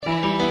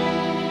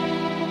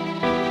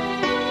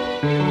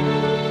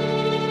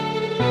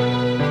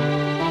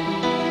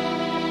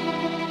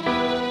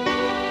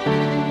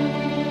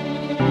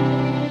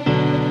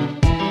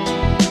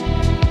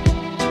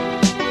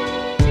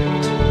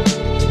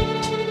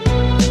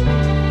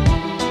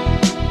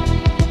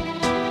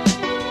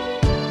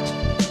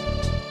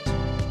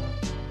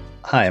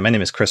Hi, my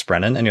name is Chris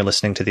Brennan, and you're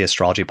listening to the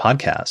Astrology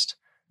Podcast.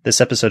 This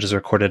episode is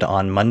recorded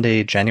on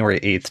Monday, January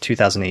 8th,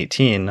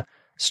 2018,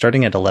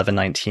 starting at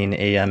 11:19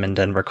 a.m. in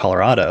Denver,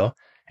 Colorado,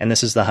 and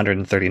this is the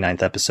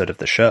 139th episode of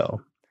the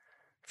show.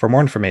 For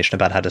more information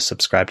about how to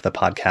subscribe to the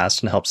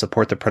podcast and help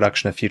support the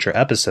production of future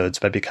episodes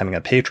by becoming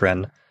a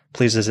patron,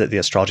 please visit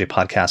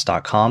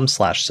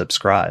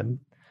theastrologypodcast.com/subscribe.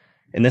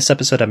 In this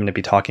episode, I'm going to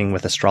be talking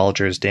with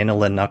astrologers Dayna,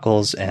 Lynn,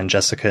 Nuckolls, and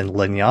Jessica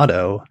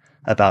Lanyadoo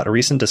about a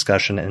recent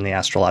discussion in the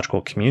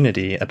astrological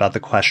community about the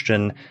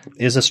question,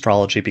 is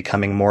astrology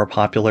becoming more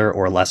popular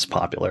or less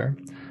popular?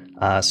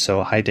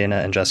 So hi,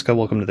 Dayna and Jessica.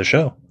 Welcome to the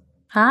show.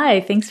 Hi.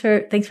 Thanks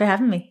for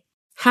having me.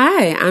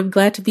 Hi. I'm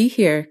glad to be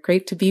here.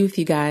 Great to be with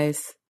you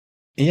guys.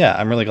 Yeah,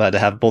 I'm really glad to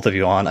have both of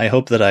you on. I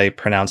hope that I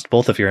pronounced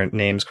both of your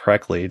names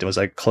correctly. Was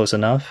I close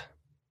enough?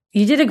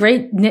 You did a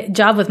great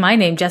job with my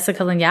name,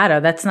 Jessica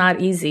Lanyadoo. That's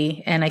not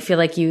easy. And I feel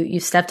like you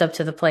stepped up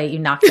to the plate. You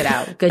knocked it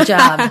out. Good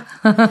job.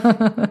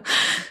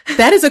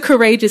 That is a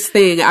courageous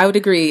thing. I would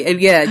agree. And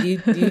yeah, you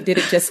did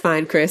it just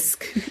fine, Chris.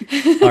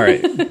 All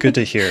right. Good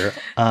to hear.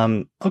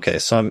 Okay.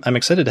 So I'm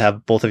excited to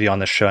have both of you on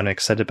the show and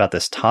excited about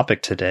this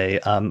topic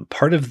today.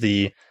 Part of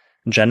the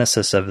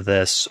genesis of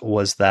this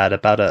was that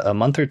about a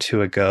month or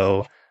two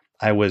ago,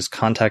 I was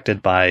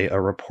contacted by a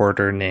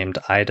reporter named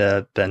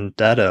Ida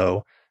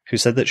Benedetto, who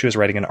said that she was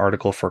writing an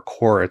article for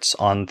Quartz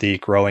on the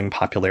growing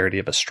popularity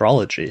of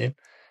astrology.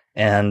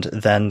 And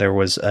then there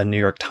was a New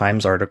York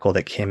Times article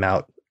that came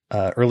out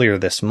earlier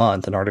this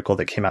month,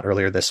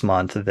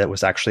 that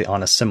was actually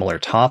on a similar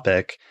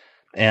topic.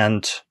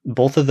 And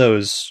both of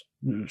those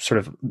sort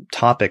of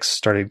topics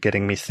started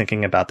getting me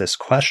thinking about this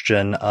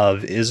question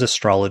of, is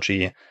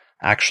astrology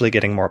actually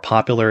getting more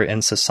popular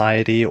in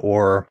society,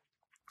 or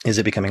is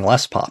it becoming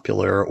less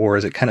popular, or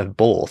is it kind of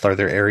both? Are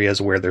there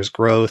areas where there's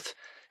growth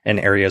and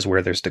areas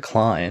where there's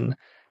decline?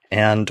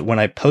 And when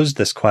I posed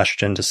this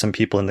question to some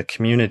people in the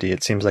community,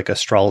 it seems like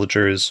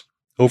astrologers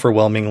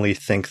overwhelmingly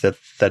think that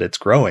it's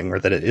growing or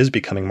that it is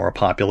becoming more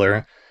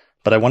popular.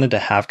 But I wanted to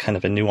have kind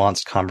of a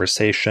nuanced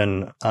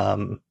conversation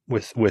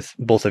with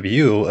both of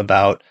you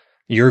about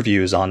your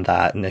views on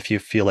that, and if you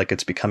feel like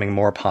it's becoming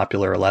more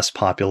popular or less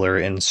popular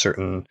in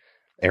certain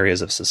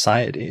areas of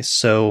society.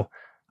 So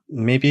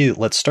maybe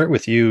let's start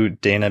with you,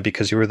 Dayna,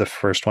 because you were the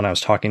first one I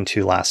was talking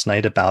to last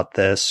night about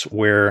this,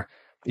 where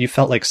you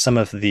felt like some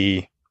of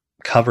the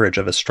coverage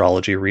of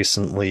astrology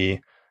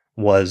recently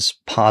was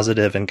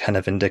positive and kind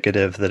of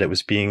indicative that it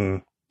was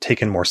being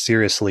taken more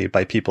seriously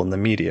by people in the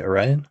media,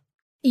 right?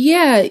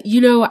 Yeah,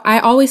 I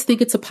always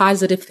think it's a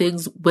positive thing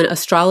when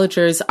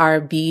astrologers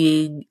are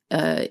being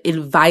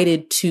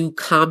invited to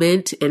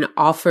comment and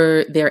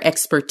offer their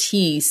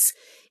expertise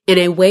in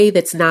a way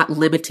that's not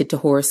limited to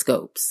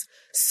horoscopes.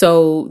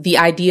 So the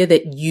idea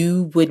that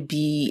you would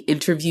be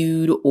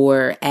interviewed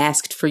or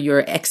asked for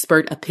your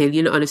expert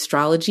opinion on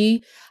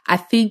astrology, I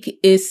think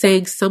is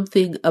saying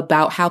something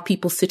about how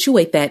people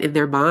situate that in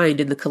their mind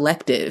in the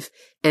collective,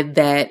 and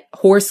that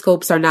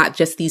horoscopes are not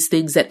just these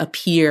things that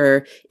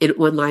appear in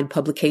online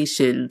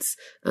publications.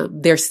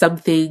 There's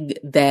something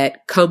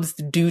that comes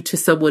due to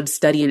someone's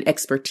study and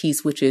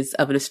expertise, which is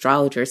of an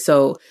astrologer.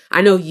 So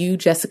I know you,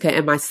 Jessica,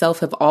 and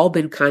myself have all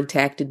been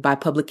contacted by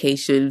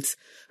publications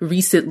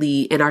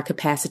recently in our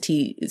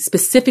capacity,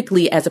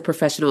 specifically as a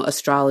professional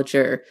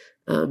astrologer,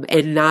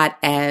 and not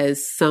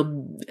as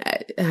some,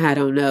 I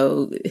don't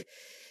know.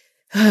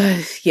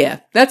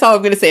 Yeah, that's all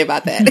I'm going to say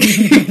about that.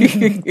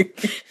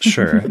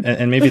 Sure.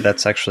 And maybe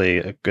that's actually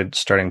a good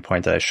starting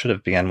point that I should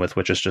have begun with,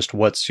 which is just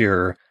what's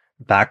your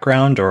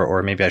background,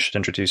 or maybe I should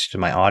introduce you to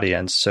my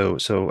audience. So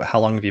how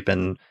long have you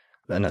been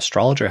an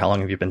astrologer? How long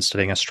have you been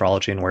studying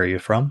astrology, and where are you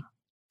from?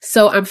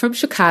 So I'm from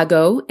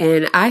Chicago,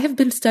 and I have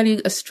been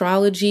studying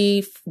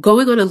astrology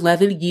going on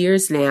 11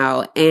 years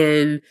now.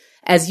 And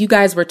as you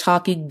guys were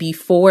talking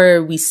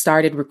before we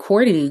started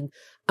recording,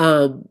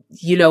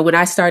 when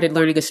I started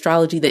learning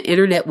astrology, the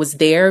internet was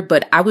there,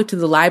 but I went to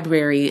the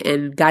library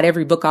and got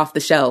every book off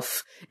the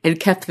shelf and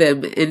kept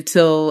them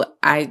until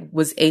I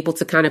was able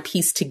to kind of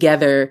piece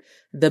together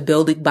the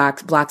building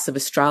blocks of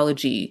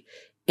astrology.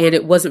 And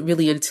it wasn't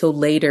really until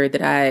later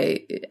that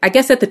I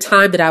guess at the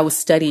time that I was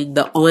studying,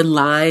 the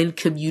online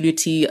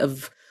community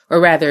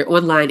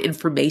online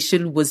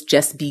information was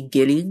just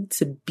beginning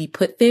to be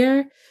put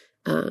there.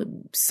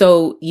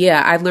 So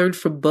yeah, I learned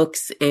from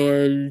books,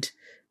 and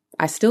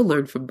I still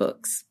learn from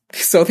books.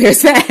 So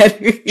there's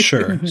that.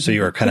 Sure. So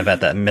you were kind of at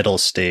that middle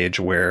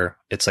stage where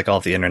it's like all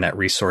the internet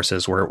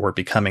resources were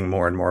becoming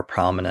more and more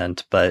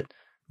prominent, but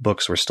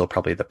books were still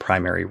probably the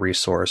primary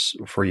resource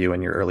for you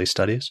in your early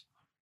studies.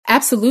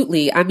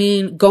 Absolutely. I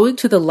mean, going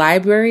to the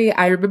library,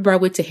 I remember I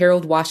went to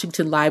Harold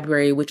Washington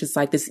Library, which is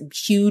like this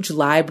huge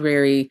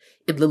library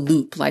in the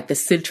Loop, like the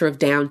center of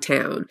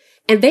downtown.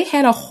 And they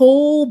had a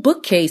whole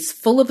bookcase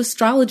full of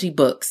astrology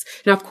books.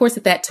 Now, of course,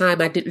 at that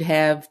time, I didn't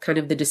have kind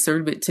of the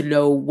discernment to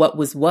know what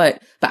was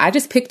what, but I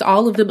just picked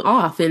all of them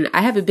off. And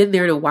I haven't been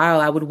there in a while.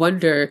 I would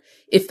wonder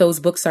if those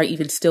books are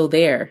even still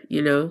there,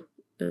 Sure.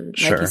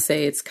 Like you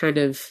say, it's kind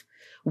of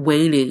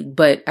waning,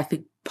 but I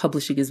think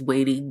publishing is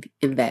waning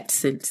in that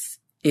sense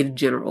in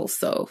general.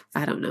 So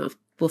I don't know.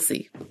 we'll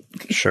see.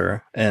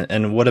 Sure.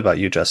 And what about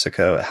you,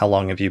 Jessica? How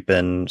long have you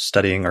been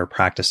studying or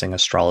practicing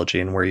astrology,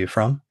 and where are you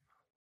from?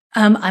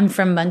 I'm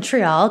from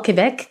Montreal,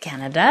 Quebec,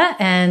 Canada.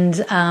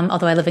 And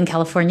although I live in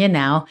California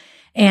now,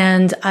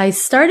 and I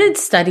started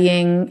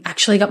studying,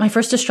 actually got my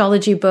first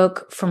astrology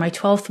book for my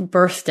 12th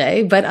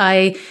birthday, but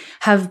I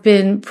have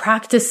been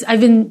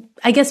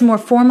I guess, more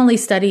formally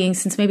studying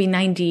since maybe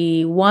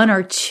 91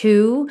 or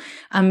 2.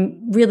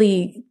 I'm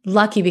really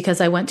lucky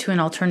because I went to an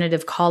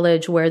alternative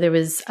college where there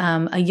was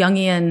a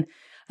Jungian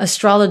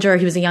astrologer.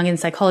 He was a Jungian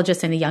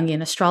psychologist and a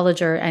Jungian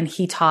astrologer, and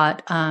he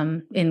taught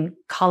in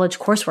college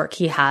coursework.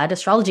 He had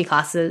astrology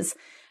classes.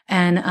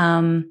 And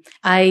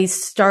I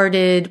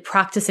started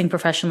practicing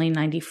professionally in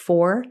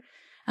 94.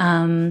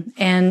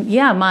 And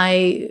yeah,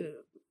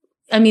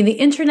 the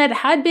internet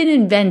had been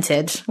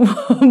invented,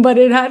 but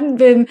it hadn't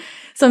been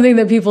something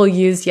that people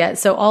used yet.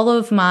 So all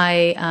of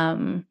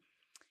my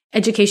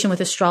education with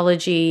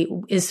astrology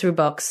is through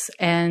books.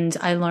 And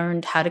I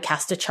learned how to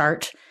cast a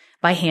chart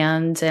by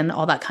hand and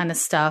all that kind of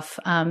stuff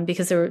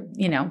because there were,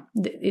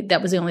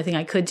 that was the only thing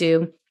I could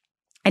do.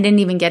 I didn't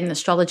even get an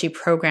astrology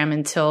program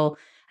until,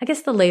 I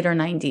guess, the later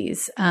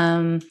 90s.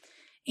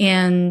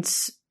 And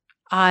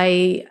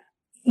I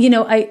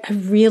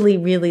really,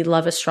 really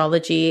love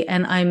astrology,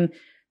 and I'm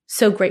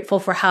so grateful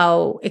for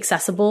how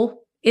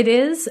accessible it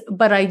is.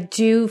 But I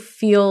do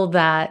feel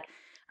that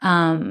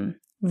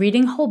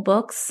reading whole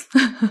books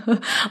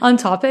on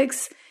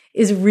topics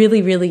is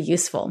really, really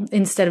useful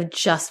instead of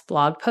just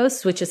blog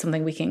posts, which is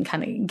something we can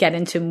kind of get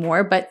into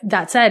more. But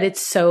that said, it's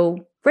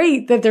so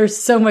great that there's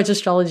so much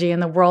astrology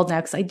in the world now,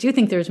 because I do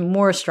think there's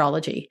more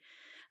astrology.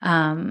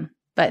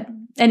 But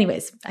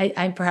anyways,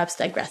 I perhaps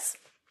digress.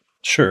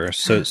 Sure.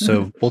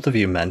 So both of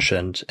you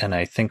mentioned, and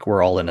I think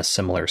we're all in a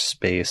similar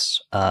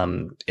space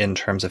in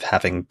terms of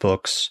having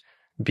books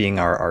being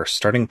our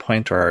starting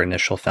point or our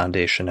initial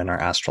foundation in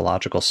our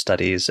astrological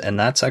studies. And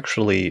that's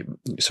actually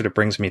sort of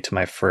brings me to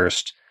my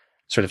first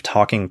sort of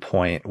talking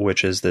point,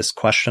 which is this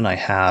question I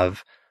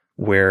have,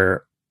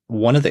 where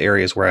one of the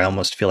areas where I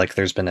almost feel like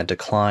there's been a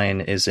decline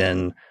is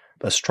in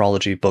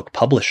astrology book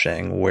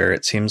publishing, where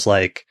it seems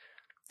like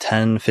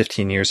 10,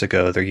 15 years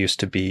ago, there used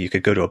to be, you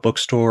could go to a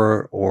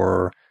bookstore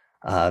or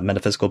a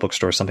metaphysical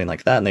bookstore or something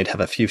like that, and they'd have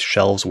a few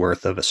shelves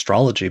worth of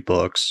astrology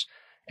books.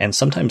 And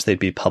sometimes they'd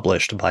be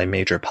published by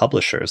major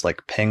publishers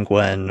like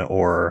Penguin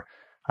or,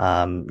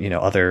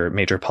 other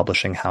major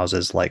publishing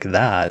houses like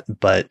that.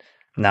 But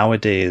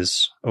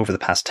nowadays, over the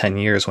past 10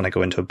 years, when I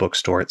go into a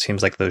bookstore, it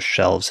seems like those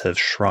shelves have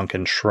shrunk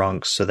and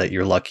shrunk so that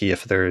you're lucky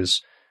if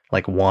there's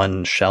like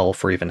one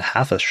shelf or even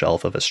half a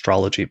shelf of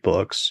astrology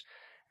books.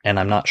 And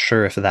I'm not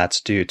sure if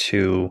that's due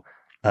to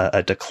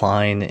a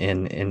decline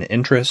in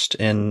interest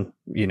in,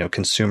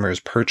 consumers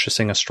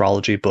purchasing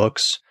astrology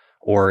books,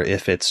 or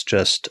if it's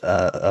just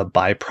a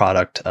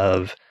byproduct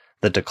of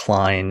the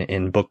decline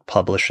in book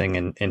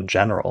publishing in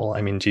general.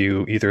 I mean,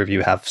 do either of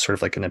you have sort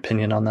of like an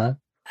opinion on that?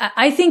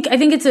 I think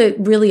it's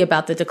really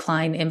about the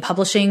decline in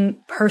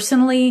publishing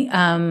personally.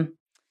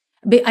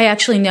 But I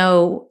actually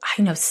know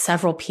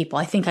several people.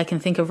 I think I can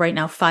think of right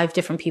now 5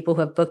 different people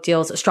who have book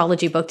deals,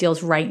 astrology book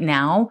deals right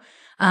now.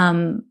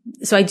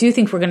 So I do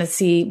think we're going to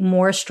see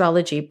more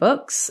astrology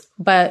books,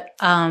 but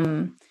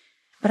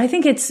I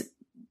think it's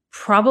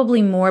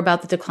probably more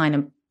about the decline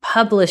in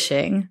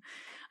publishing,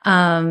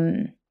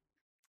 than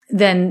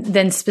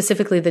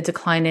specifically the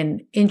decline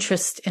in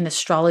interest in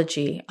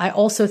astrology. I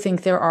also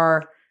think there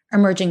are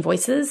emerging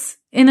voices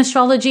in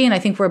astrology, and I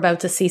think we're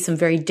about to see some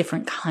very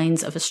different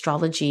kinds of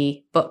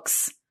astrology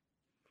books.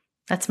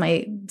 That's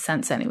my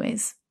sense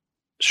anyways.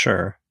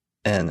 Sure.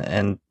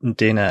 And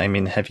Dayna, I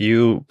mean,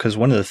 because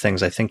one of the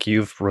things, I think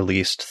you've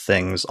released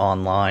things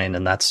online,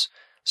 and that's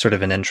sort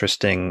of an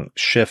interesting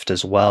shift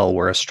as well,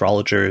 where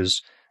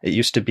astrologers, it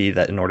used to be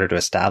that in order to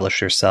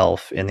establish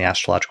yourself in the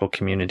astrological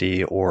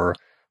community or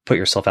put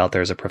yourself out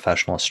there as a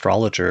professional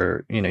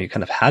astrologer, you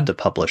kind of had to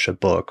publish a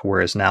book,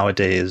 whereas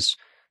nowadays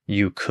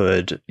you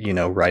could,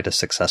 write a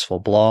successful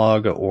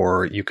blog,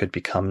 or you could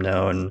become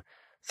known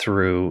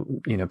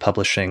through,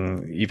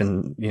 publishing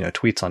even,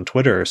 tweets on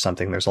Twitter or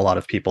something. There's a lot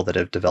of people that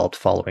have developed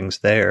followings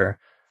there.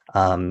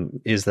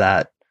 Is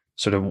that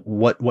sort of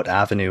what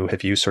avenue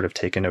have you sort of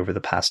taken over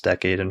the past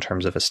decade in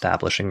terms of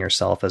establishing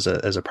yourself as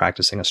a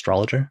practicing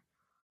astrologer?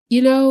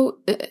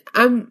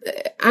 I'm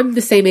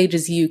the same age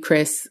as you,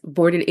 Chris,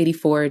 born in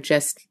 84,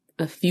 just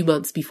a few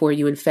months before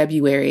you in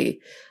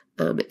February.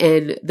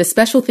 And the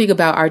special thing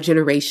about our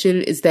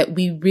generation is that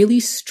we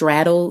really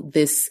straddle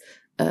this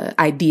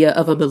idea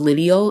of a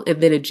millennial and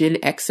then a Gen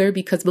Xer,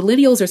 because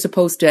millennials are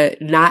supposed to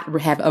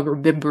not have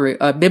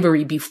a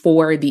memory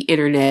before the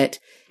internet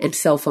and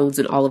cell phones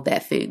and all of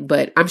that thing.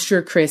 But I'm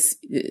sure, Chris,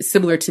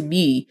 similar to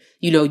me,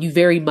 you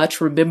very much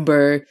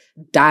remember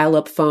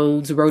dial-up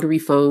phones, rotary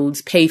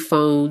phones, pay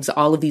phones,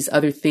 all of these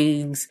other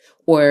things,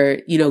 or,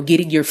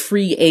 getting your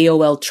free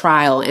AOL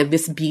trial and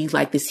this being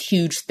like this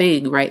huge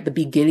thing, right? The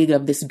beginning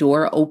of this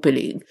door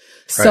opening.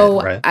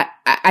 So right.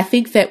 I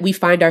think that we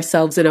find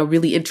ourselves in a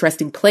really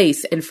interesting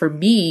place. And for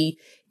me,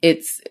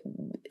 it's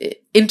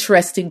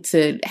interesting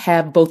to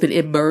have both an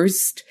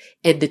immersed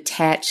and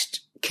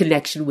detached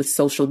connection with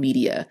social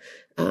media.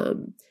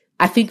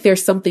 I think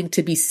there's something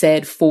to be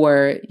said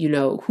for,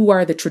 who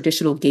are the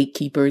traditional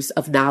gatekeepers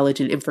of knowledge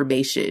and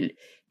information,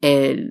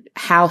 and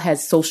how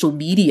has social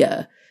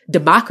media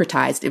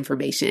democratized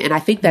information? And I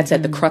think that's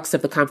at the crux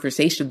of the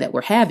conversation that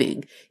we're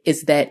having,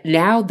 is that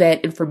now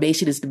that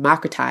information is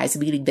democratized,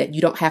 meaning that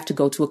you don't have to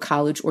go to a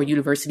college or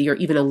university or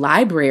even a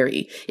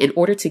library in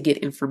order to get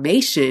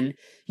information,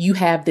 you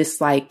have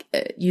this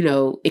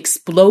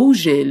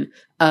explosion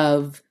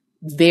of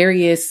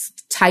various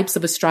types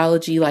of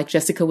astrology, like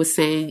Jessica was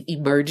saying,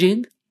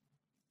 emerging,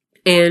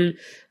 and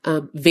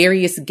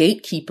various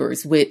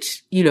gatekeepers,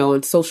 which,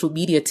 on social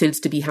media tends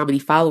to be how many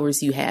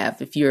followers you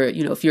have. If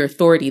you're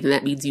authority, then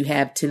that means you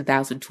have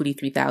 10,000,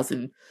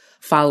 23,000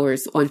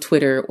 followers on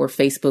Twitter or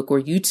Facebook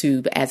or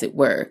YouTube, as it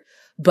were.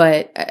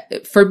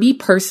 But for me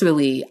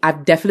personally,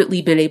 I've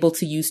definitely been able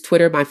to use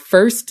Twitter. My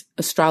first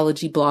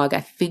astrology blog,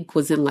 I think,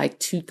 was in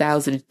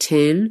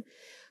 2010.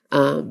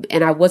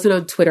 And I wasn't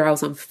on Twitter. I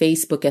was on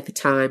Facebook at the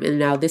time. And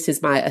now this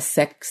is my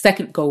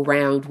second go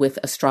round with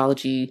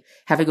astrology,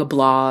 having a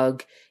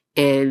blog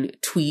and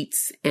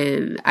tweets.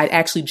 And I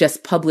actually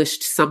just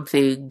published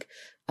something,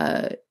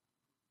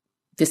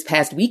 this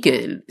past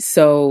weekend.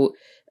 So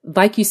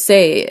like you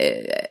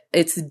say,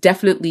 it's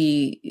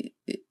definitely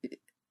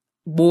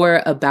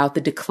more about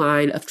the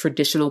decline of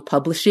traditional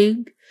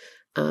publishing.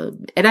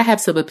 And I have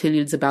some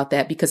opinions about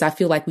that, because I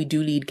feel like we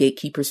do need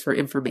gatekeepers for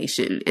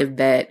information, and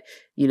that,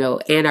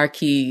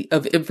 anarchy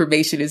of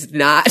information is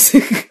not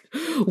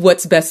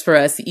what's best for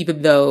us,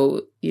 even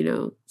though,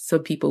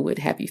 some people would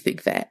have you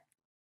think that.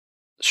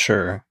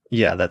 Sure.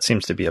 Yeah, that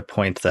seems to be a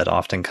point that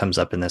often comes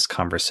up in this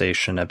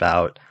conversation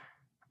about,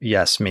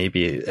 yes,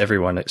 maybe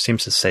everyone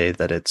seems to say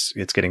that it's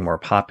getting more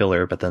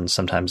popular, but then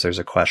sometimes there's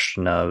a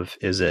question of,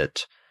 is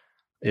it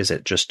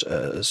just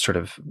a sort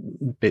of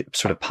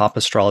pop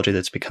astrology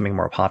that's becoming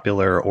more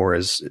popular, or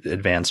is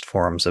advanced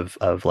forms of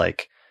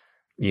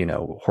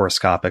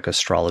horoscopic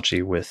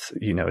astrology with,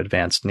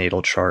 advanced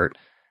natal chart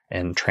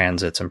and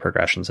transits and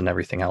progressions and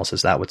everything else,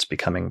 is that what's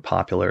becoming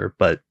popular?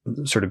 But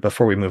sort of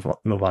before we move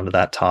on to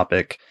that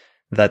topic,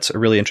 that's a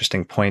really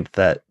interesting point,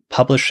 that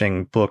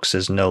publishing books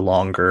is no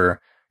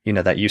longer,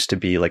 that used to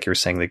be, like you're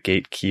saying, the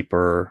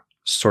gatekeeper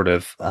sort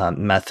of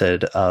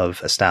method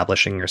of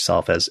establishing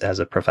yourself as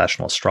a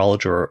professional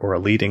astrologer or a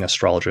leading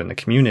astrologer in the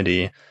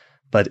community.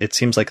 But it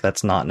seems like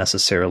that's not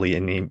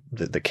necessarily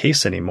the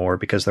case anymore,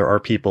 because there are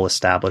people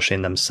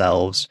establishing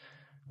themselves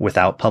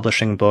without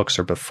publishing books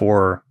or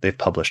before they've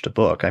published a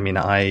book. I mean,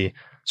 I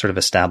sort of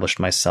established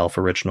myself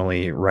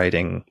originally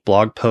writing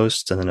blog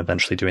posts and then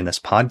eventually doing this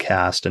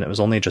podcast. And it was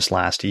only just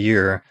last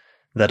year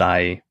that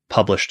I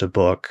published a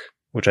book,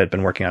 which I'd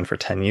been working on for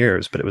 10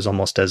 years, but it was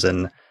almost as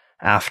an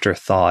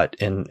afterthought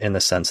in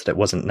the sense that it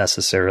wasn't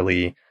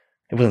necessary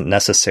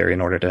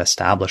in order to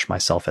establish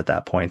myself at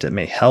that point. It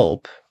may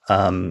help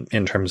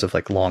in terms of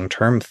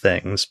long-term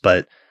things,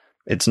 but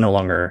it's no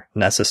longer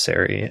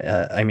necessary.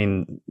 I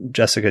mean,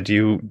 Jessica, do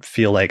you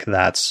feel like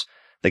that's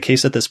the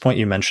case at this point?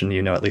 You mentioned,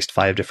 at least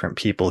 5 different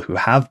people who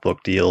have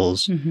book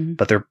deals,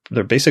 but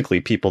they're basically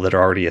people that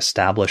are already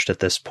established at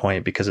this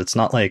point, because it's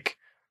not like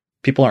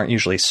people aren't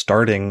usually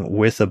starting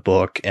with a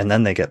book and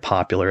then they get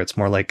popular. It's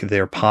more like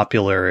they're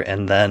popular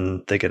and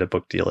then they get a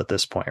book deal at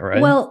this point, right?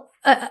 Well,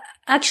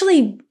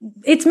 actually,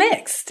 it's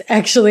mixed.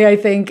 Actually, I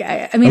think.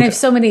 I mean, okay. I have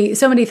so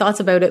many thoughts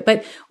about it.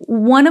 But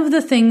one of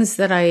the things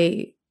that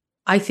I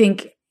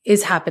think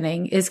is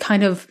happening is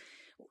kind of,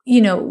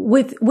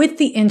 with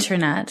the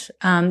internet,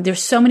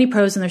 there's so many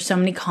pros and there's so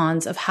many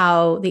cons of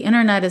how the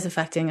internet is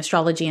affecting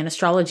astrology and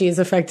astrology is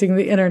affecting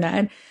the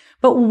internet.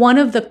 But one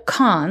of the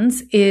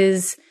cons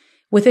is,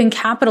 within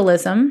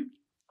capitalism,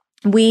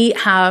 we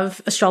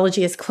have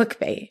astrology as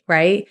clickbait,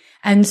 right?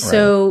 And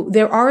so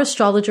there are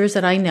astrologers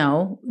that I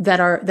know that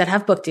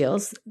have book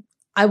deals.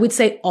 I would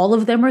say all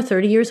of them are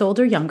 30 years old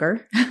or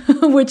younger,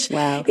 which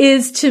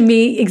is, to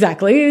me,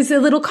 exactly, is a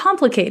little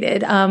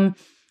complicated. And,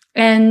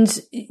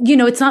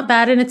 it's not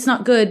bad and it's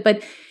not good,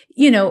 but,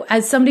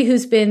 as somebody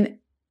who's been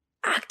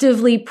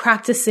actively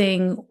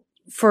practicing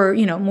for,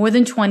 more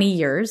than 20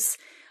 years,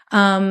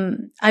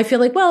 I feel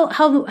like, well,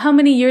 how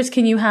many years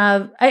can you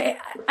have? I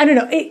don't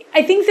know.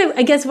 I think that,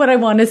 I guess what I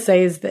want to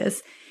say is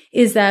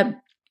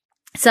that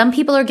some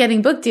people are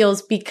getting book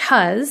deals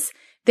because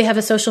they have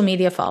a social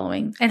media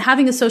following, and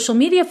having a social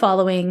media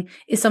following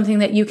is something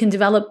that you can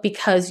develop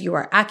because you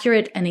are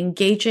accurate and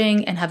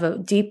engaging and have a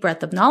deep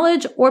breadth of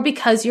knowledge, or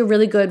because you're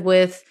really good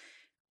with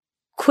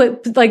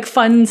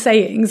fun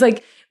sayings.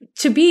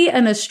 To be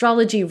an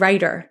astrology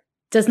writer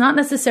does not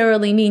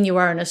necessarily mean you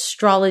are an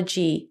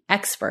astrology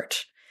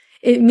expert.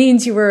 It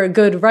means you were a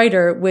good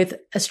writer with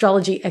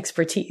astrology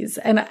expertise.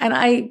 And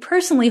I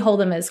personally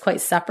hold them as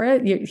quite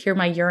separate. You hear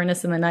my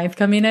Uranus in the 9th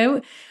coming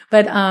out.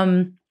 But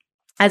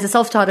as a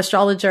self-taught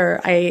astrologer,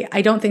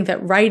 I don't think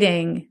that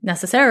writing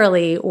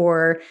necessarily,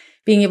 or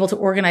being able to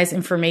organize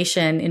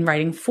information in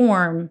writing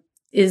form,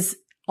 is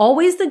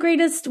always the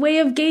greatest way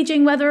of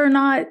gauging whether or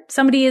not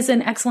somebody is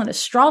an excellent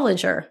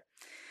astrologer.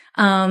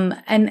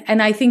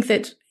 And I think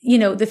that,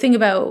 the thing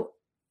about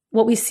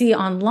what we see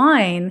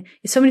online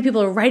is so many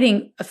people are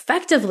writing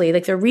effectively,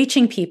 like they're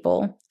reaching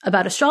people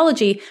about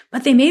astrology,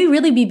 but they may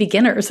really be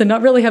beginners and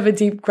not really have a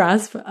deep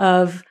grasp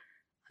of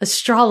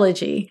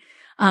astrology.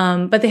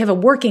 But they have a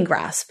working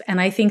grasp.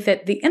 And I think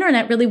that the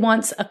internet really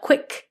wants a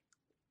quick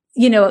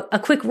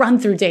run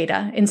through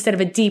data instead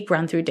of a deep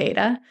run through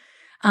data.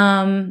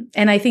 And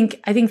I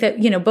think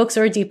that, books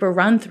are a deeper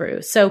run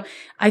through. So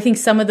I think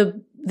some of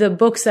the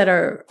books that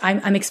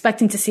I'm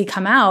expecting to see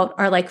come out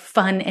are like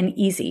fun and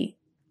easy,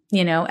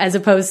 as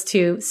opposed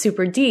to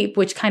super deep,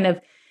 which kind of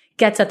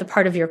gets at the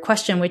part of your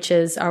question, which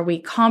is, are we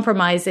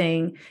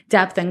compromising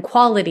depth and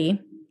quality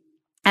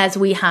as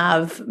we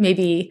have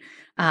maybe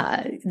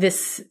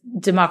this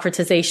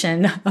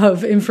democratization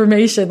of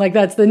information? Like,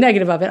 that's the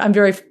negative of it. I'm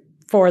very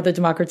for the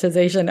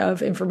democratization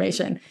of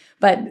information,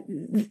 but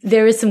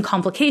there is some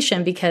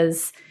complication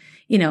because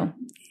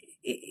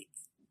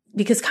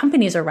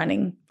companies are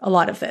running a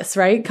lot of this,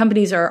 right?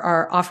 Companies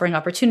are offering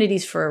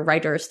opportunities for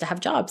writers to have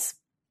jobs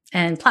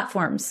and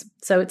platforms.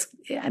 So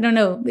I don't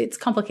know, it's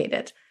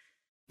complicated.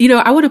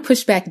 I want to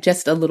push back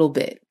just a little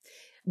bit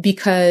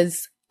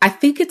because I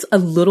think it's a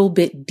little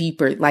bit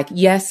deeper. Like,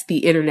 yes,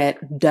 the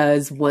internet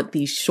does want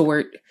these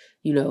short,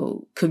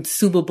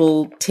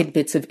 consumable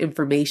tidbits of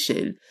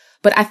information.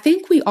 But I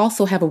think we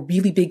also have a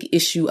really big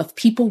issue of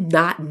people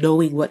not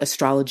knowing what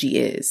astrology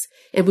is.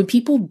 And when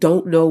people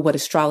don't know what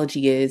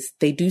astrology is,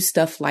 they do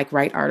stuff like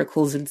write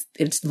articles and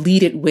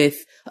lead it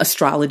with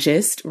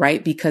astrologist,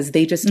 right? Because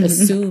they just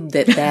assume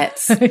that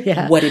that's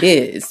what it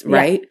is,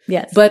 right? Yeah.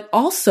 Yes. But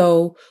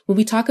also when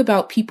we talk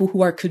about people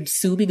who are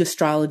consuming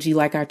astrology,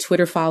 like our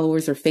Twitter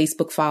followers or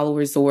Facebook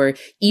followers, or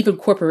even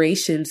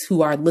corporations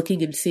who are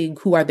looking and seeing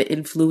who are the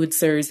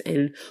influencers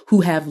and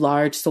who have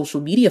large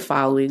social media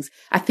followings,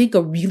 I think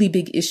a really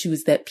big issue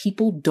is that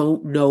people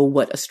don't know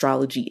what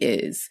astrology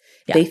is.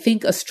 Yeah. They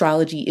think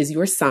astrology is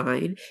your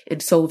sign.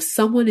 And so if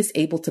someone is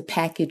able to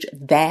package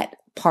that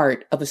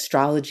part of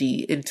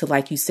astrology into,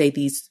 like you say,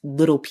 these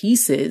little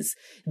pieces,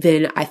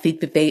 then I think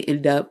that they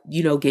end up,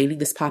 gaining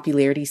this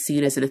popularity,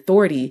 seen as an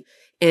authority.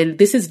 And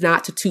this is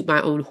not to toot my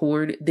own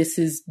horn. This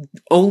is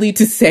only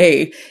to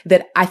say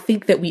that I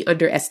think that we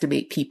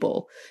underestimate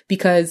people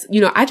because,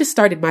 I just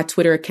started my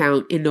Twitter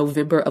account in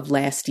November of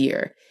last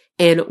year.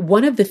 And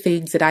one of the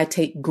things that I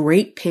take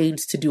great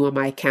pains to do on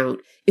my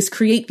account is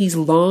create these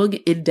long,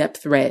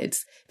 in-depth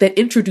threads that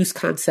introduce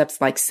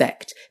concepts like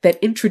sect,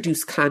 that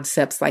introduce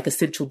concepts like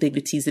essential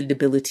dignities and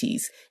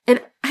debilities.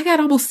 And I got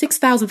almost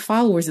 6,000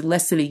 followers in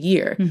less than a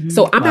year. Mm-hmm.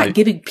 So I'm not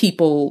giving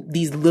people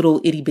these little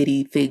itty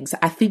bitty things.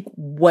 I think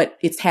what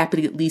is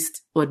happening, at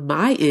least on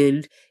my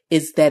end,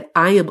 is that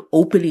I am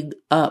opening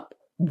up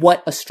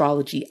what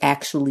astrology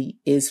actually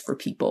is for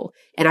people.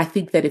 And I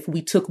think that if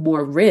we took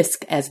more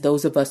risk as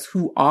those of us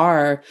who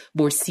are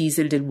more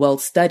seasoned and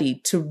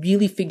well-studied to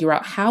really figure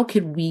out how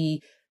can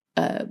we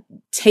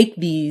take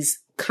these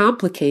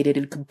complicated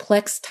and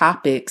complex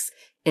topics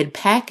and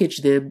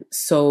package them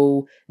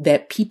so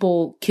that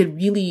people can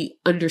really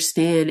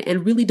understand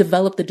and really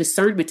develop the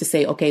discernment to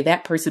say, okay,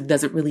 that person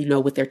doesn't really know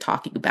what they're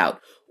talking about,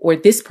 or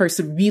this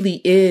person really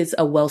is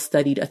a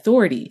well-studied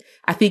authority.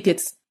 I think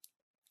it's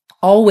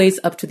always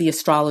up to the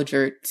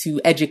astrologer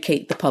to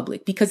educate the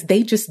public because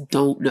they just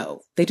don't know.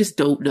 They just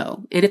don't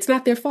know. And it's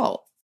not their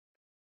fault.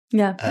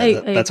 Yeah.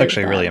 That's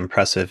actually really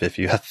impressive. If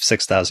you have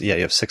 6,000, you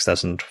have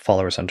 6,000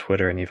 followers on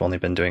Twitter and you've only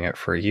been doing it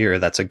for a year.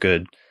 That's a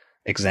good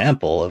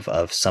example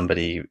of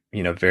somebody,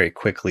 very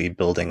quickly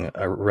building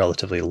a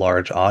relatively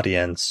large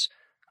audience,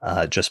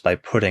 just by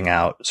putting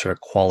out sort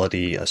of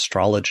quality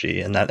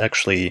astrology. And that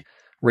actually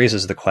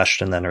raises the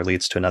question then, or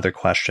leads to another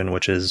question,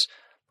 which is,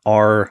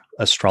 are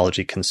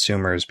astrology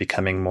consumers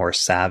becoming more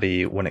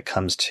savvy when it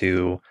comes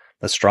to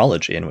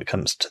astrology and when it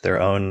comes to their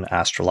own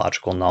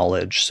astrological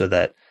knowledge, so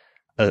that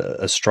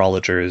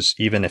astrologers,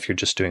 even if you're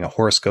just doing a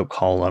horoscope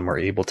column, are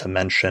able to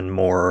mention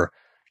more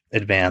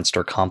advanced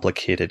or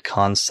complicated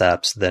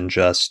concepts than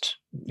just,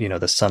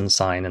 the sun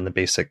sign and the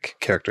basic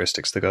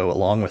characteristics that go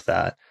along with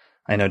that?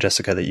 I know,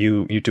 Jessica, that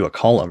you do a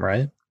column,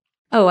 right?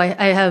 Oh, I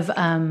have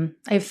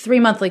 3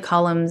 monthly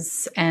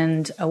columns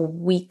and a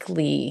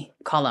weekly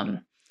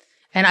column.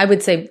 And I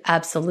would say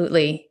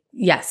absolutely,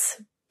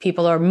 yes.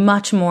 People are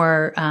much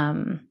more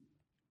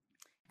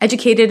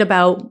educated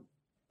about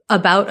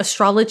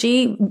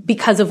astrology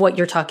because of what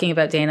you're talking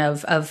about,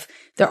 Dayna, of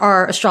there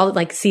are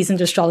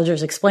seasoned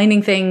astrologers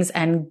explaining things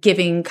and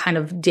giving kind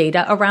of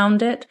data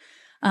around it.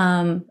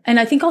 And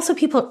I think also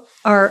people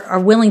are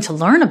willing to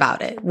learn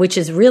about it, which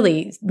is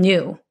really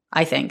new,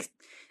 I think,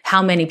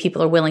 how many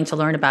people are willing to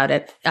learn about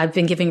it. I've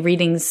been giving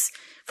readings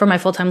for my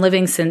full-time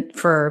living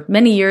for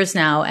many years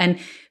now, and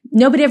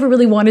nobody ever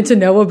really wanted to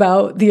know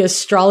about the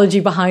astrology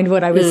behind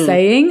what I was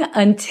saying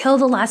until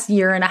the last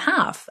year and a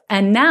half.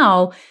 And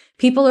now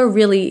people are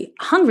really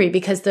hungry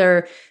because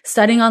they're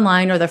studying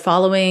online or they're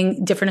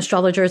following different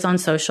astrologers on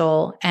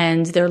social,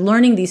 and they're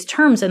learning these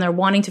terms and they're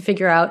wanting to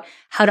figure out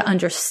how to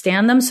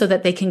understand them so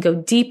that they can go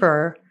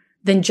deeper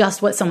than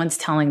just what someone's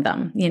telling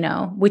them,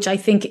 which I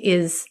think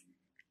is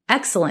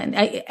excellent.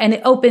 And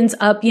it opens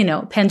up,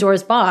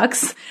 Pandora's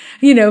box,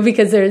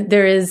 because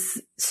there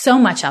is so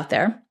much out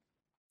there.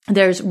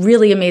 There's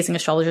really amazing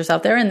astrologers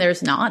out there and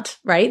there's not,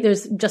 right?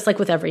 There's just like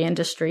with every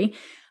industry.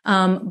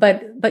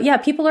 But yeah,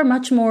 people are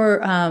much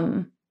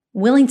more,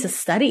 willing to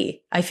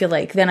study, I feel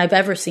like, than I've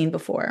ever seen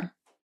before.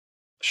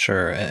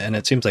 Sure. And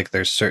it seems like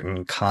there's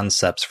certain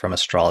concepts from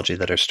astrology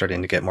that are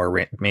starting to get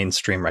more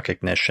mainstream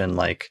recognition,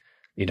 like,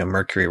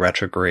 Mercury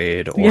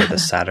retrograde or the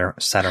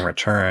Saturn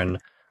return.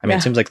 I mean,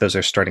 it seems like those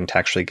are starting to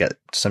actually get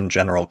some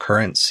general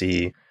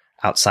currency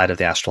outside of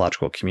the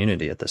astrological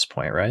community at this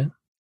point, right?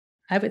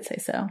 I would say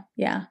so.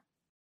 Yeah.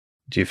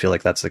 Do you feel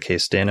like that's the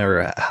case, Dayna,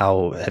 or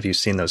how have you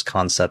seen those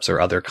concepts or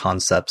other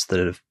concepts that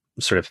have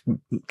sort of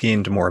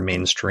gained more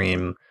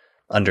mainstream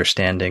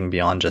understanding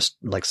beyond just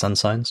like sun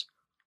signs?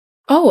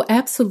 Oh,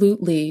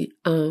 absolutely.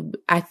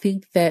 I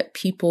think that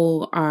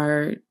people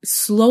are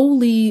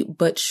slowly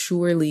but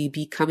surely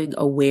becoming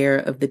aware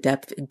of the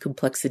depth and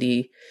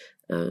complexity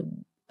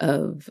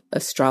of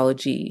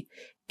astrology.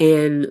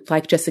 And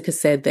like Jessica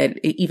said, that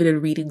even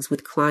in readings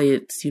with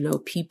clients,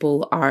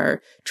 people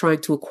are trying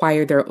to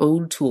acquire their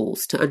own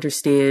tools to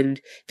understand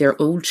their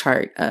own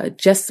chart.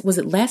 Was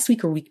it last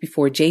week or week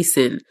before,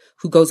 Jason,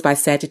 who goes by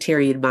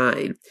Sagittarian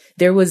Mind,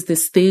 there was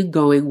this thing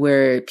going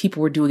where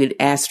people were doing an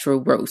astro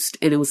roast,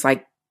 and it was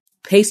like,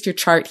 paste your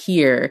chart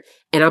here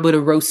and I'm going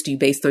to roast you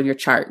based on your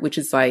chart, which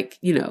is like,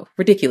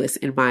 ridiculous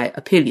in my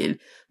opinion.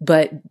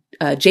 But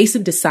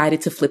Jason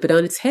decided to flip it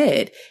on its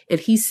head. And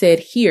he said,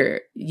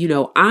 here,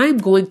 I'm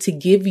going to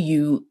give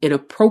you an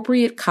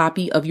appropriate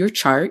copy of your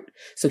chart.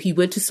 So he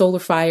went to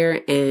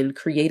SolarFire and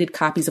created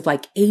copies of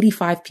like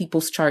 85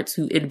 people's charts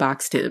who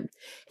inboxed him.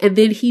 And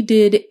then he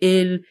did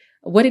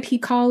what did he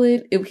call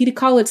it? He'd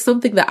call it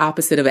something the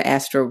opposite of an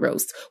astro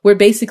roast, where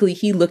basically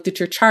he looked at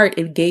your chart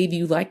and gave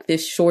you like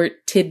this short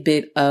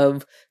tidbit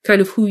of kind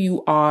of who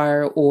you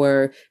are,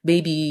 or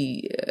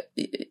maybe,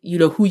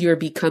 who you're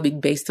becoming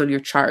based on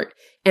your chart.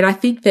 And I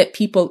think that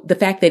the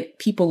fact that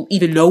people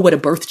even know what a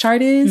birth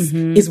chart is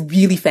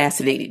really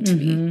fascinating to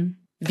me.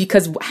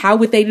 Because how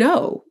would they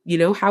know?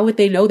 How would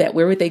they know that?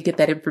 Where would they get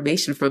that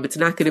information from? It's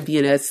not going to be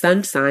in a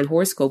sun sign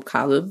horoscope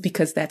column,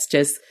 because that's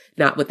just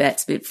not what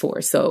that's meant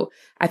for. So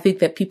I think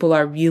that people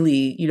are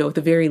really, at the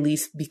very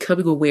least,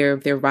 becoming aware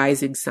of their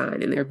rising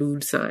sign and their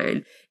moon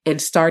sign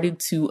and starting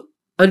to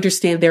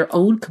understand their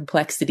own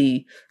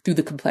complexity through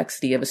the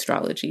complexity of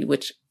astrology,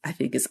 which I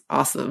think is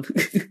awesome.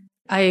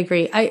 I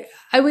agree. I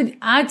would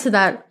add to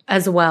that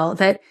as well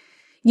that,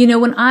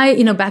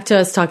 when back to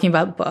us talking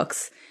about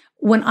books,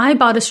 when I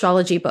bought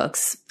astrology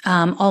books,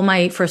 all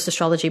my first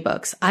astrology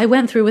books, I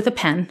went through with a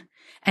pen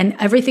and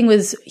everything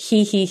was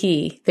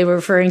he. They were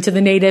referring to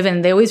the native,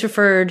 and they always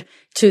referred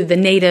to the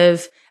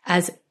native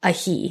as a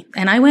he.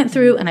 And I went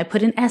through and I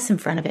put an S in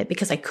front of it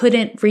because I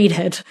couldn't read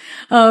it.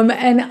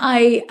 And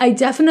I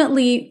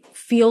definitely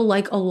feel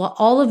like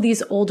all of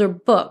these older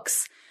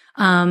books,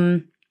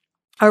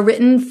 are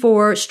written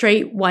for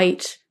straight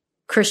white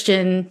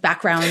Christian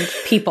background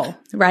people,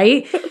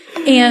 right?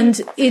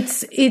 And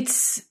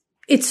it's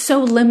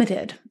so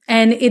limited,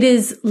 and it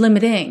is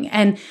limiting.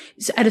 And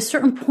at a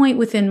certain point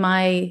within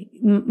my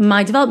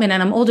development,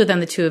 and I'm older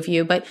than the two of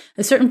you, but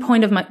a certain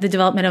point of the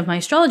development of my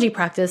astrology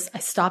practice, I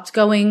stopped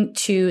going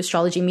to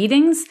astrology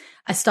meetings.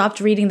 I stopped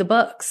reading the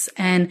books,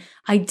 and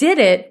I did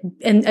it.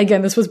 And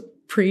again, this was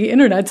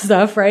pre-internet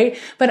stuff, right?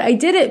 But I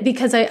did it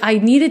because I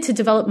needed to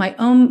develop my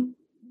own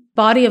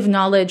body of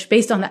knowledge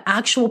based on the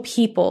actual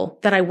people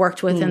that I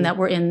worked with and that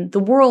were in the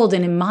world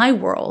and in my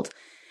world.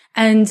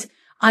 And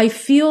I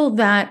feel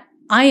that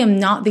I am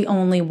not the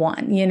only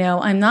one,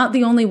 I'm not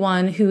the only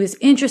one who is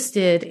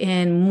interested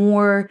in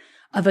more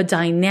of a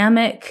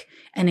dynamic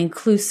and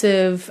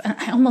inclusive, and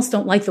I almost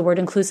don't like the word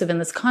inclusive in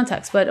this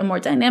context, but a more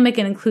dynamic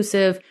and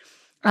inclusive,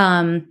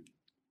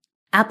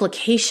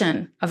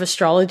 application of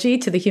astrology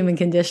to the human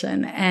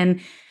condition. And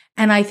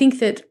I think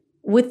that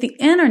with the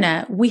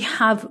internet, we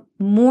have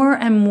more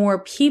and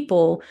more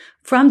people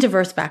from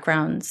diverse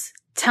backgrounds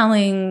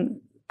telling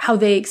how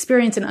they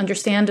experience and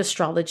understand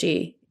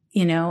astrology,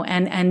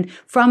 and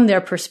from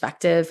their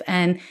perspective.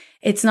 And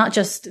it's not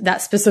just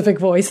that specific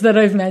voice that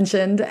I've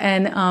mentioned.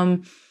 And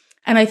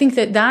I think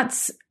that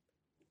that's,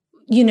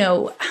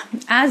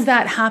 as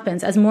that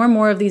happens, as more and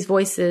more of these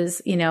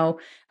voices,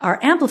 are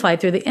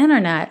amplified through the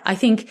internet, I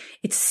think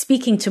it's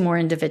speaking to more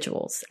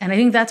individuals. And I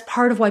think that's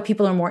part of why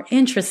people are more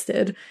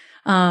interested,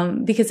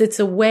 because it's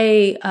a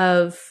way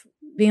of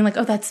being like,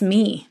 oh, that's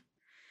me.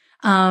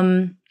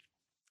 And,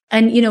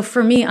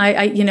 for me,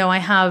 I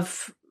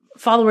have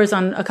followers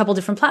on a couple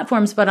different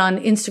platforms, but on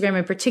Instagram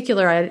in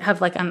particular, I have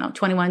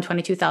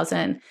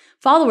 22,000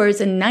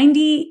 followers, and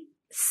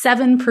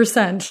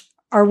 97%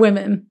 are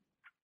women.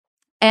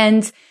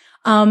 And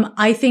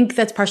I think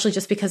that's partially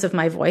just because of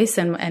my voice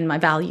and my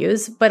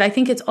values, but I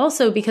think it's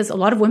also because a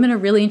lot of women are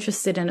really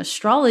interested in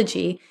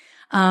astrology.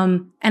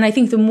 And I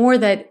think the more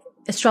that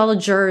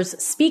astrologers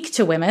speak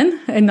to women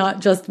and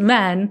not just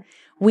men,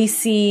 we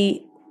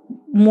see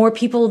more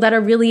people that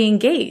are really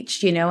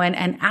engaged,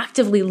 and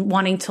actively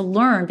wanting to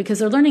learn because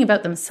they're learning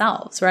about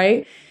themselves,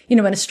 right?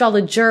 An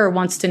astrologer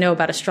wants to know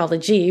about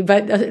astrology,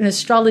 but an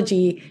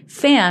astrology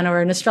fan or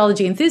an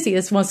astrology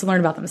enthusiast wants to learn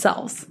about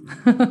themselves.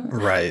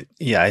 Right.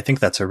 Yeah, I think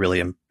that's a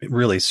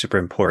really super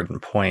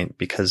important point,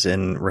 because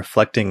in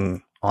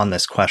reflecting on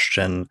this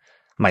question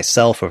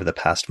myself over the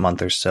past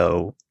month or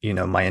so, some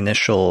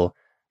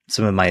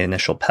of my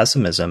initial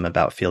pessimism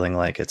about feeling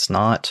like it's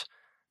not,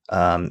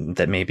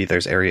 that maybe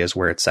there's areas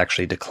where it's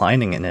actually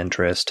declining in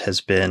interest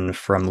has been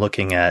from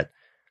looking at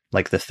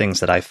like the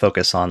things that I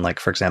focus on, like,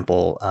 for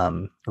example,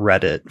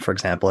 Reddit, for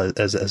example,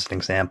 as an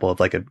example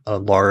of like it's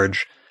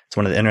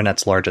one of the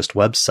internet's largest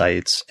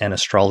websites, and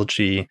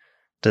astrology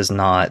does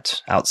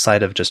not,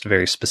 outside of just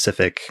very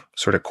specific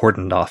sort of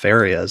cordoned off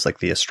areas like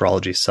the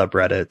astrology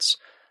subreddits,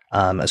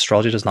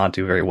 astrology does not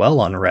do very well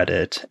on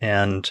Reddit,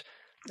 and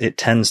it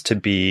tends to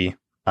be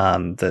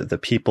the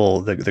people,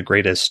 the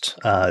greatest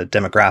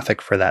demographic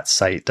for that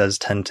site does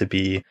tend to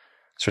be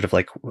sort of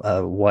like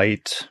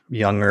white,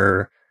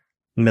 younger,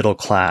 middle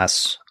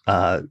class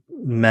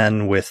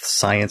men with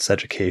science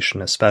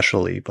education,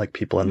 especially like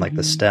people in like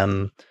the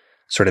STEM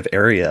sort of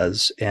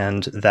areas.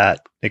 And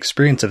that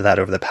experience of that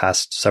over the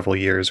past several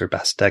years or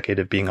past decade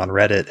of being on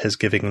Reddit has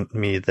given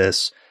me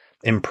this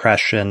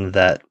impression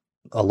that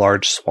a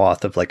large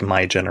swath of like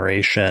my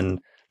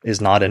generation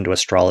is not into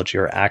astrology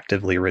or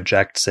actively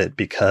rejects it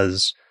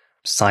because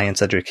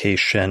science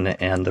education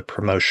and the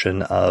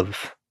promotion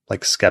of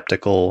like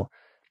skeptical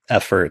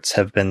efforts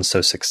have been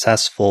so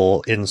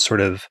successful in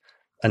sort of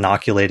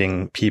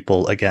inoculating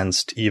people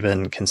against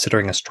even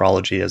considering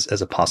astrology as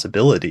a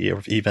possibility,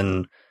 or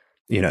even,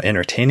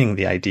 entertaining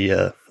the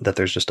idea that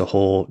there's just a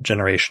whole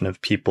generation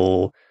of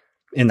people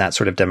in that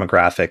sort of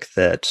demographic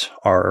that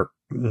are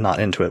not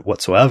into it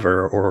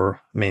whatsoever,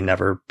 or may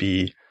never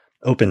be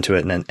open to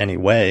it in any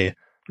way.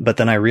 But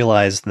then I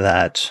realized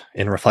that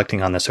in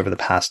reflecting on this over the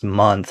past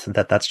month,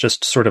 that that's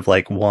just sort of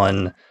like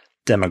one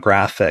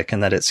demographic,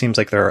 and that it seems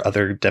like there are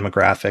other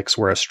demographics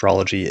where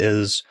astrology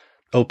is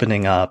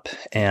opening up,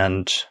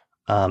 and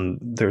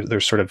they're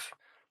sort of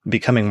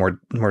becoming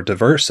more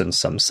diverse in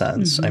some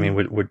sense. I mean,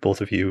 do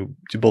both of you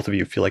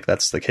feel like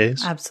that's the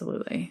case?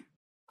 Absolutely.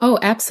 Oh,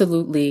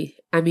 absolutely.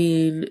 I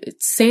mean,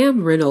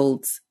 Sam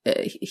Reynolds,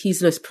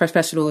 he's a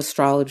professional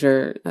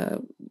astrologer,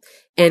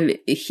 and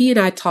he and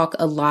I talk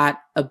a lot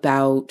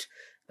about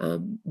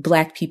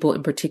Black people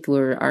in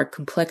particular, our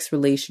complex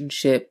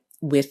relationship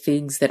with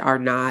things that are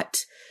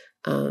not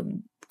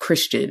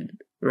Christian,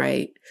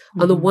 right?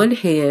 On the one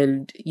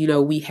hand,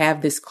 we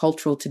have this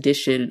cultural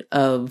tradition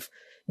of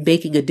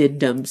making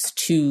addendums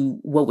to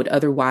what would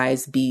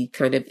otherwise be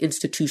kind of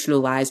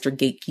institutionalized or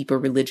gatekeeper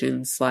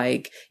religions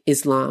like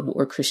Islam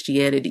or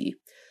Christianity.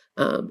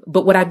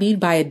 But what I mean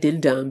by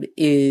addendum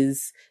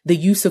is the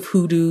use of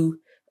hoodoo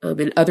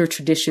and other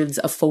traditions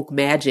of folk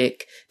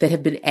magic that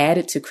have been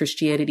added to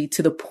Christianity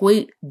to the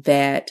point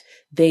that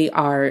they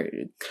are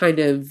kind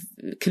of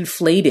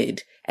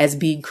conflated as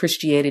being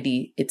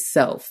Christianity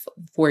itself.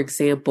 For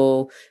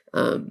example,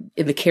 in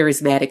the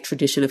charismatic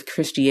tradition of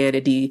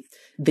Christianity,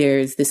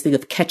 there's this thing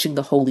of catching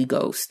the Holy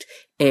Ghost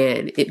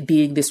and it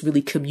being this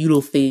really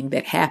communal thing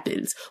that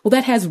happens. Well,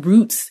 that has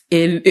roots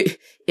in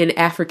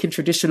African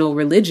traditional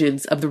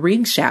religions of the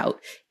ring shout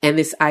and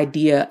this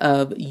idea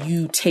of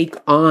you take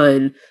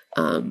on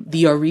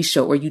the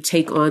Orisha, or you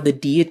take on the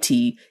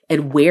deity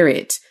and wear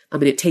it.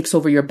 And it takes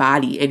over your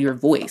body and your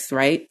voice,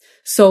 right?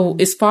 So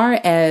as far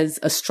as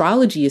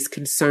astrology is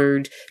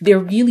concerned, there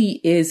really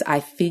is,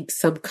 I think,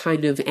 some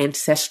kind of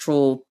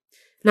ancestral,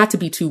 not to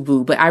be too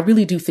woo, but I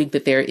really do think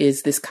that there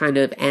is this kind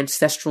of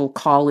ancestral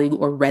calling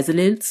or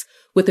resonance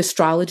with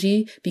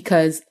astrology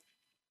because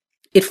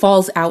it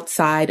falls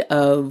outside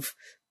of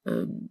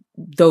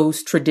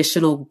those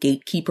traditional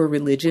gatekeeper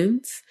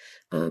religions.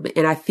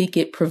 And I think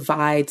it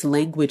provides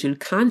language and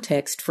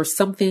context for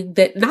something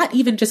that not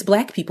even just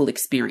Black people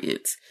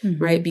experience,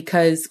 right?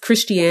 Because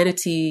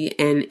Christianity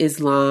and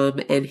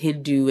Islam and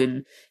Hindu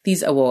and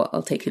these, well,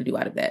 I'll take Hindu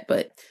out of that,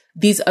 but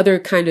these other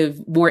kind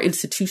of more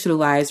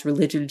institutionalized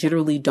religion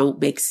generally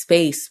don't make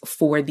space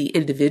for the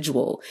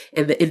individual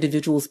and the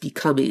individual's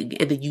becoming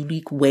and the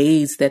unique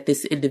ways that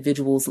this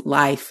individual's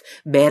life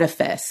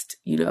manifest.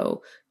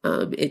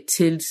 It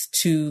tends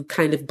to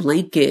kind of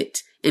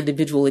blanket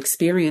individual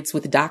experience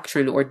with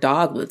doctrine or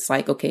dogma. It's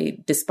like,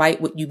 okay,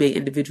 despite what you may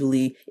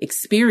individually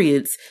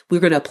experience,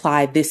 we're going to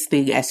apply this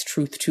thing as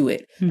truth to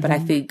it. But I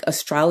think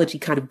astrology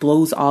kind of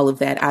blows all of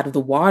that out of the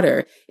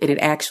water. And it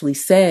actually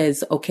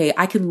says, okay,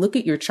 I can look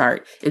at your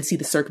chart and see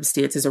the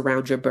circumstances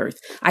around your birth.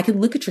 I can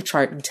look at your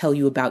chart and tell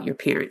you about your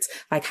parents.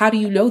 Like, how do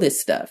you know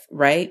this stuff,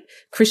 right?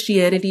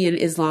 Christianity and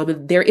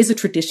Islam, there is a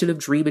tradition of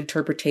dream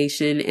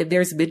interpretation and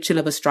there's mention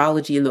of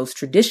astrology in those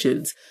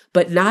traditions,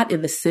 but not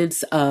in the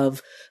sense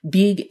of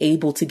being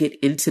able to get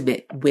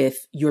intimate with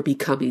your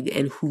becoming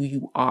and who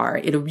you are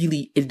in a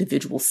really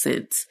individual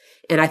sense.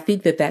 And I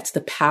think that that's the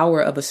power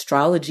of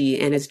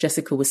astrology. And as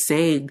Jessica was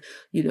saying,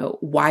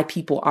 why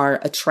people are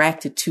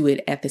attracted to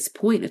it at this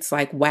point, it's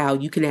like, wow,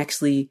 you can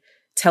actually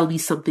tell me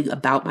something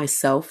about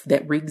myself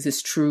that rings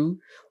as true,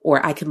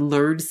 or I can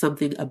learn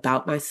something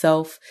about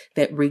myself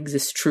that rings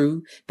as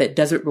true, that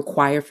doesn't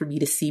require for me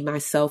to see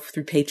myself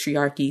through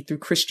patriarchy, through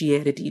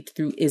Christianity,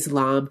 through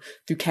Islam,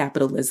 through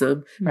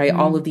capitalism, right?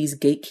 All of these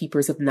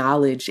gatekeepers of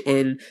knowledge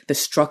and the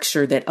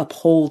structure that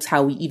upholds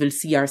how we even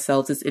see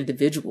ourselves as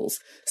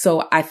individuals.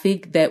 So I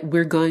think that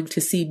we're going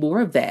to see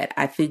more of that.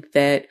 I think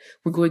that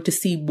we're going to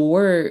see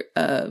more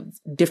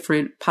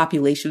different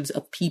populations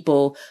of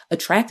people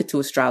attracted to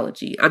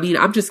astrology. I mean,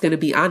 I'm just going to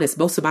be honest.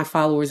 Most of my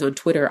followers on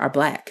Twitter are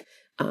Black.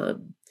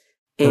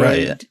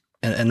 Right.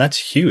 And that's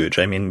huge.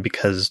 I mean,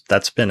 because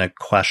that's been a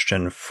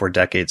question for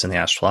decades in the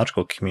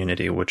astrological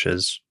community, which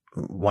is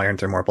why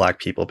aren't there more Black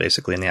people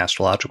basically in the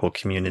astrological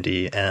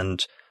community?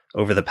 And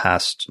over the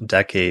past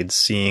decade,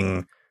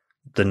 seeing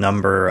the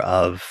number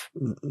of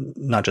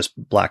not just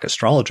Black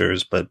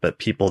astrologers, but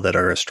people that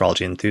are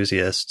astrology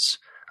enthusiasts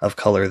of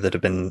color that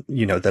have been,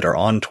 that are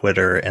on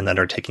Twitter and that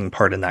are taking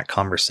part in that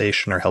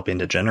conversation or helping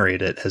to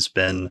generate it has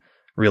been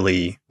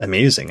really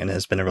amazing and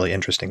has been a really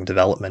interesting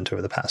development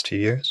over the past few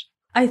years.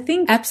 I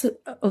think absolutely.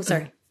 Oh,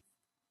 sorry.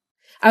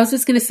 I was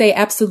just going to say,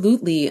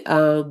 absolutely.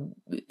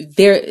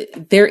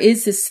 There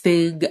is this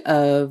thing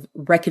of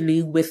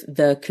reckoning with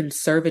the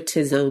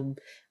conservatism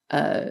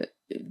that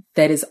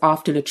is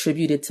often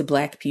attributed to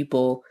Black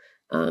people,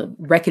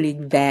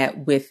 reckoning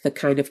that with the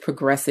kind of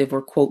progressive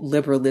or quote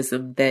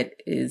liberalism that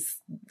is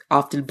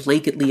often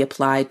blanketly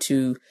applied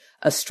to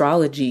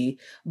astrology.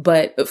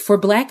 But for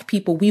Black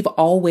people, we've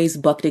always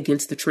bucked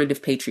against the trend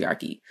of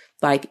patriarchy.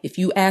 Like if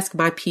you ask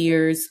my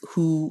peers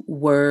who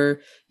were,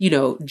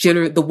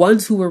 the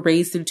ones who were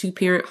raised in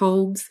 2-parent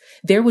homes,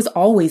 there was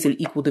always an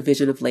equal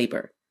division of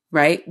labor,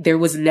 right? There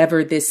was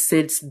never this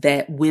sense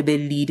that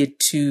women needed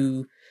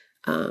to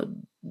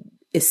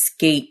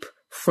escape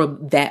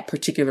from that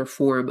particular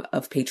form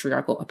of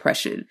patriarchal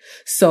oppression.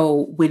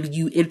 So when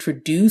you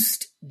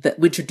introduced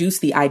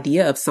the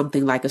idea of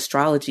something like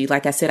astrology,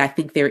 like I said, I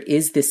think there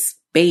is this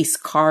space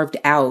carved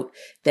out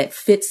that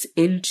fits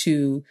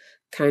into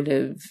kind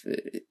of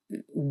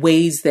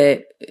ways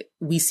that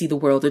we see the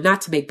world, and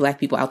not to make Black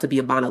people out to be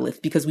a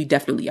monolith, because we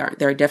definitely aren't.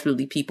 There are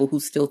definitely people who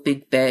still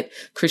think that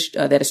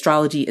that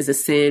astrology is a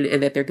sin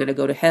and that they're going to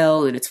go to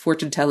hell and it's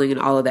fortune telling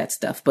and all of that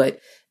stuff. But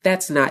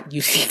that's not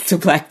unique to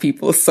Black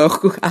people. So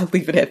I'll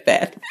leave it at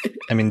that.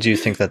 I mean, do you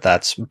think that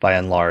that's by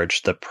and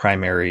large the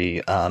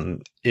primary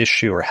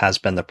issue, or has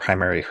been the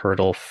primary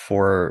hurdle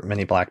for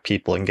many Black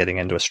people in getting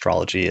into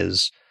astrology,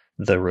 is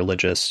the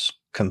religious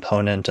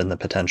component and the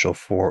potential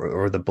for,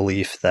 or the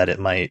belief that it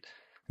might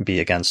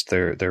be against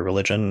their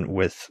religion,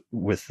 with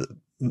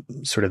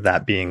sort of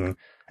that being,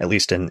 at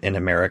least in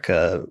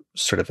America,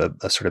 sort of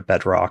a sort of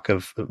bedrock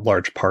of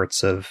large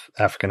parts of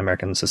African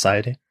American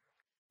society?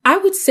 I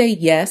would say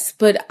yes,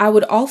 but I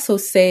would also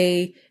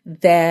say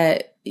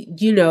that,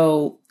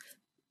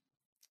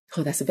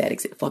 that's a bad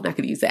example. I'm not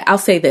going to use that. I'll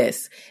say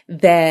this,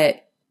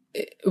 that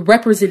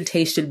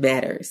representation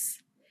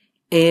matters.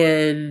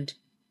 And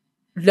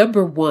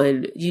number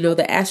one,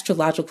 the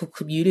astrological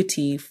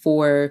community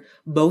for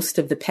most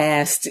of the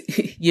past,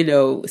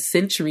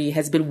 century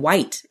has been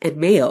white and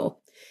male.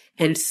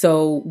 And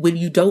so when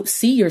you don't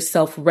see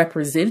yourself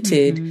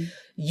represented,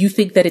 you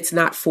think that it's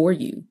not for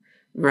you,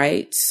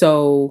 right?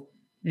 So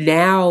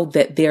now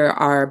that there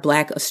are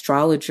Black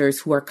astrologers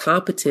who are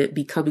competent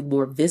becoming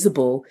more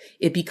visible,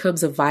 it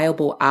becomes a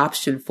viable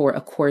option for a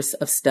course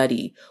of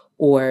study,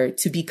 or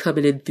to become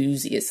an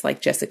enthusiast,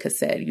 like Jessica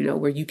said,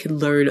 where you can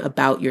learn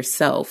about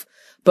yourself.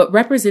 But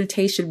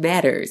representation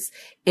matters.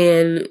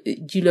 And,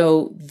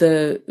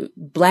 the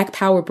Black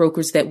power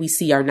brokers that we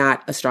see are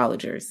not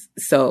astrologers.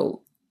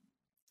 So,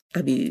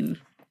 I mean,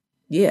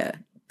 sure.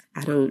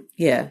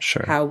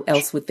 How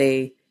else would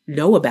they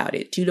know about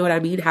it? Do you know what I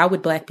mean? How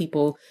would Black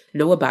people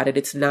know about it?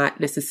 It's not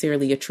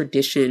necessarily a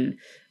tradition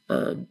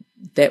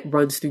that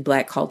runs through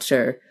Black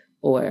culture,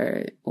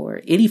 or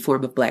any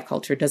form of Black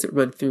culture. It doesn't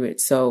run through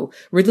it. So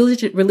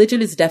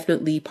religion is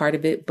definitely part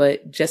of it,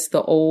 but just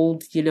the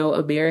old,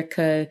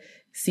 America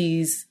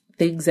sees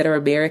things that are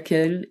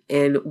American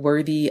and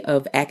worthy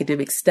of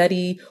academic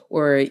study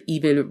or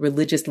even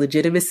religious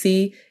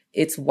legitimacy.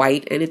 It's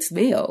white and it's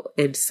male.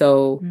 And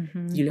so,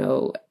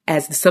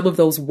 as some of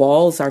those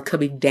walls are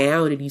coming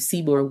down and you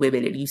see more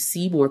women and you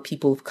see more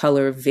people of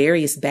color of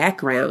various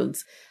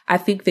backgrounds, I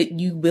think that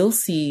you will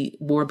see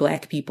more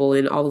Black people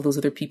and all of those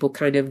other people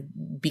kind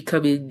of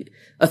becoming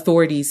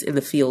authorities in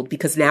the field,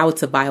 because now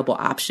it's a viable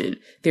option.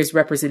 There's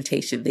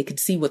representation. They can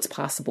see what's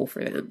possible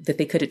for them that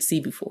they couldn't see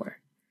before.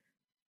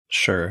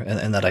 Sure.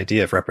 And that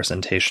idea of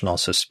representation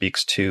also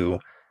speaks to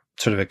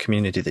sort of a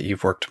community that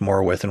you've worked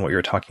more with, and what you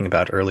were talking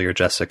about earlier,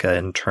 Jessica,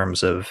 in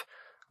terms of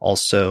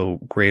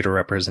also greater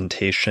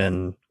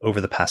representation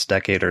over the past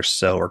decade or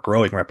so, or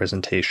growing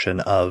representation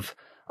of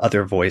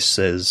other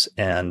voices,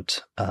 and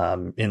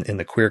in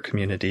the queer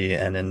community,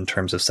 and in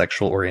terms of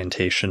sexual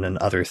orientation and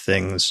other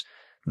things,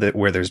 that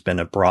where there's been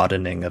a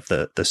broadening of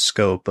the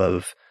scope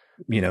of,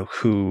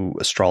 who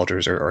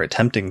astrologers are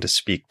attempting to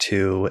speak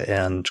to,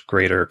 and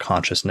greater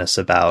consciousness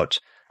about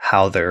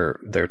how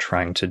they're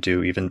trying to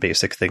do even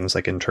basic things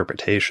like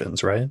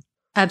interpretations, right?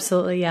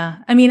 Absolutely. Yeah.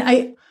 I mean,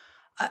 I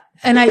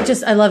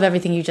love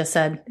everything you just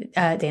said,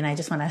 Dayna. I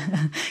just want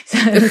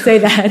to say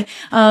that.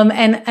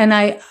 And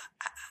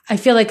I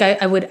feel like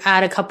I would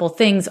add a couple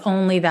things,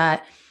 only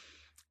that,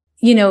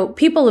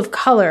 people of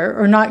color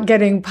are not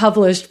getting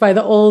published by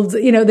the old,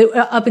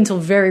 up until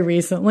very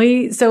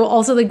recently. So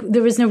also, like,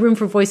 there was no room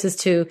for voices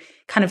to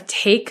kind of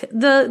take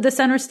the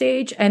center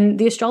stage. And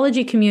the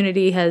astrology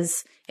community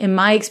has, in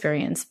my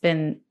experience,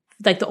 been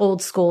like the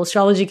old school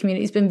astrology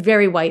community has been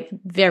very white,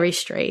 very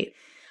straight.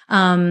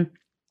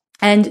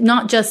 And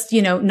not just,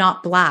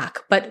 not black,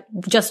 but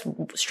just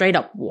straight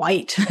up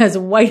white as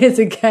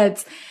it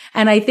gets.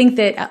 And I think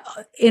that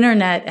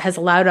internet has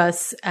allowed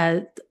us,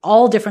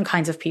 all different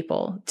kinds of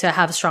people, to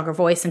have a stronger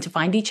voice and to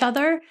find each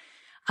other.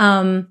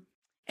 And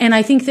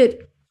I think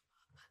that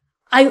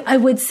I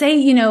would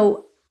say,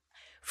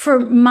 for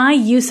my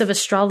use of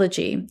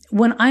astrology,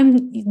 when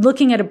I'm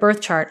looking at a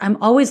birth chart,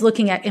 I'm always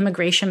looking at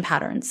immigration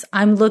patterns.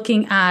 I'm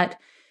looking at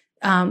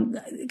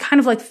kind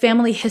of like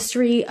family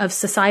history of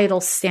societal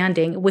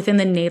standing within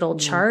the natal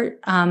chart.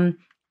 And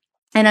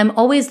I'm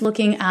always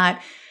looking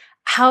at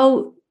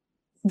how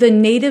the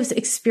native's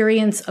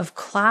experience of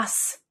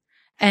class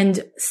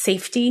and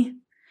safety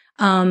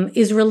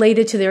is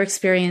related to their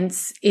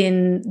experience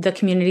in the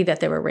community that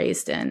they were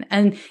raised in.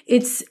 And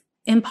it's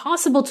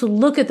impossible to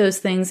look at those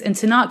things and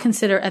to not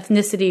consider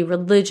ethnicity,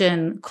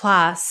 religion,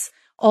 class,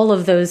 all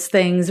of those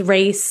things,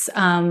 race,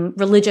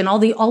 religion,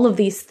 all of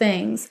these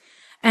things.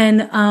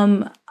 And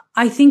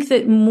I think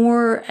that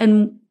more,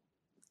 and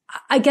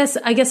I guess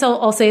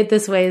I'll say it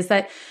this way, is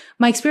that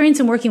my experience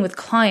in working with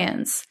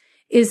clients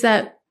is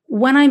that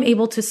when I'm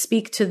able to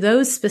speak to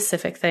those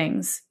specific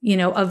things,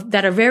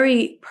 that are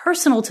very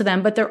personal to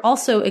them, but they're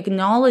also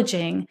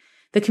acknowledging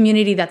the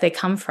community that they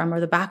come from or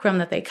the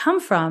background that they come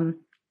from,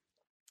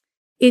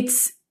 it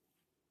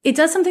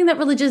does something that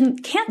religion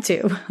can't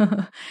do,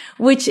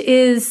 which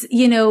is,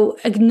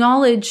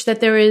 acknowledge that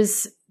there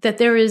is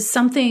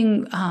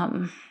something,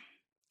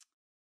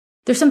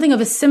 there's something of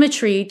a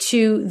symmetry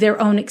to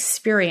their own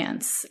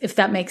experience, if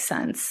that makes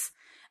sense.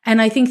 And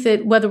I think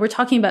that whether we're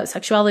talking about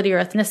sexuality or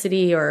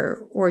ethnicity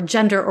or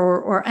gender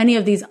or any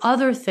of these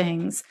other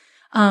things,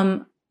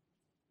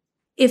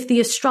 if the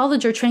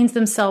astrologer trains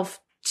themselves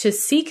to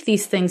seek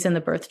these things in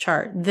the birth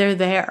chart, they're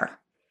there.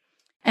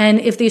 And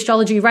if the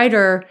astrology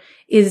writer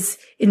is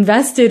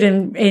invested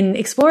in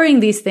exploring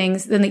these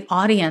things, then the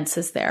audience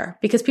is there,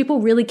 because people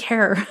really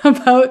care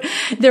about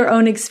their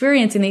own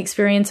experience and the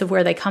experience of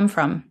where they come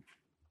from.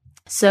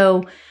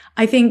 So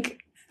I think,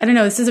 I don't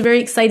know, this is a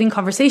very exciting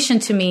conversation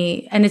to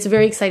me, and it's a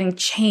very exciting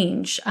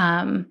change,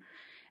 and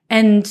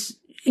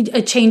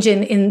a change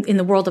in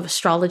the world of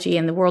astrology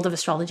and the world of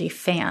astrology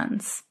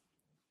fans.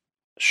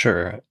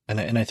 Sure.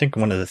 And I think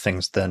one of the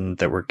things then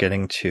that we're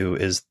getting to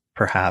is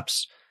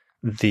perhaps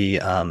the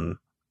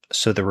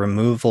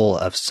removal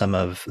of some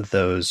of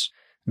those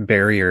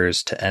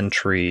barriers to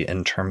entry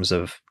in terms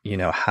of,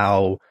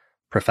 how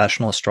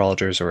professional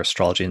astrologers or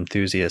astrology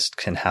enthusiasts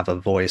can have a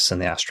voice in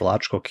the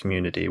astrological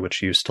community,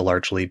 which used to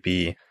largely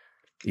be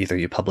either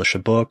you publish a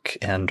book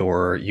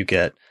or you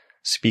get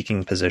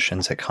speaking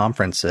positions at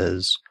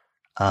conferences.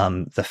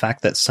 The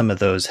fact that some of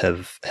those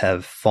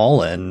have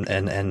fallen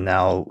and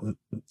now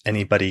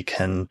anybody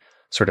can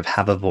sort of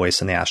have a voice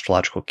in the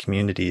astrological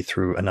community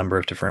through a number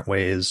of different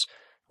ways,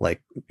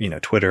 like,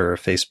 Twitter or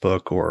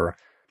Facebook or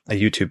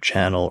a YouTube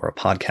channel or a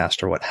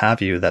podcast or what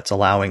have you, that's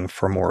allowing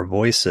for more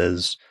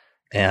voices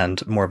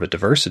and more of a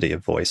diversity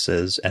of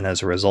voices. And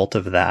as a result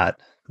of that,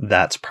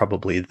 that's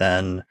probably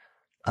then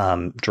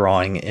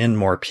drawing in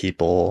more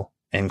people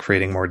and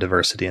creating more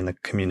diversity in the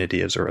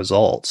community as a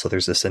result. So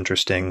there's this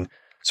interesting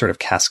sort of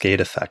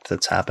cascade effect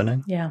that's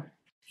happening. Yeah.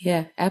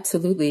 Yeah,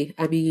 absolutely.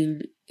 I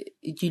mean,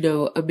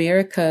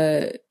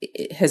 America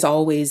has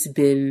always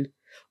been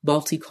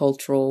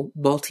multicultural,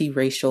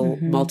 multiracial,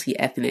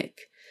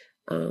 multi-ethnic.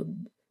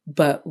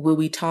 But when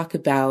we talk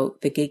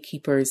about the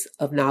gatekeepers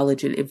of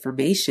knowledge and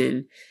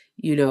information,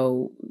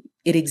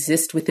 it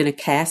exists within a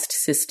caste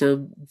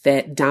system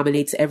that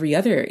dominates every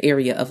other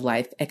area of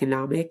life,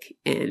 economic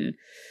and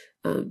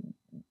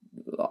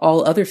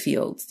all other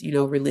fields,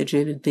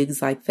 religion and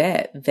things like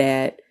that,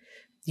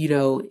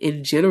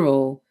 in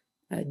general,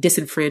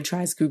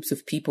 disenfranchised groups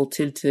of people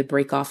tend to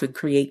break off and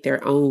create their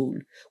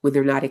own when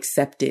they're not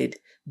accepted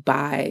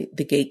by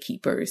the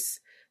gatekeepers.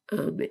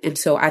 And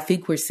so I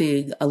think we're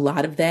seeing a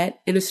lot of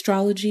that in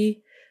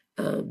astrology.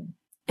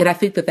 And I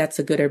think that that's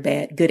a good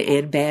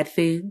and bad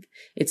thing.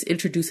 It's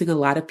introducing a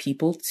lot of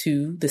people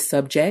to the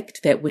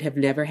subject that would have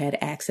never had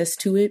access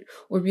to it,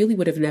 or really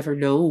would have never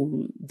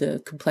known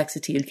the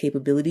complexity and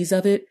capabilities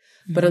of it.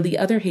 Mm-hmm. But on the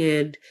other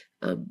hand,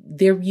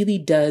 there really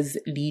does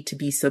need to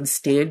be some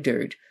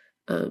standard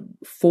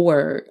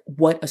for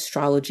what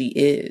astrology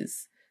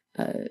is.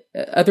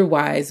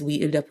 Otherwise, we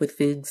end up with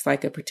things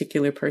like a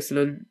particular person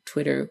on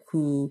Twitter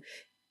who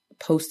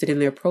posted in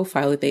their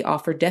profile that they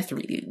offer death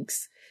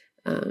readings.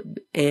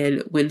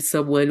 And when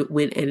someone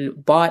went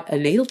and bought a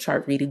natal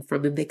chart reading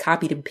from them, they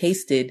copied and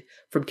pasted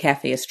from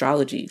Cafe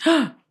Astrology.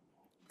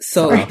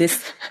 So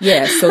this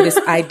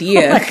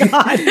idea.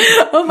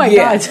 Oh my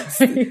God.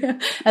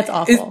 That's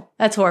awful.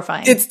 That's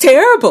horrifying. It's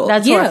terrible.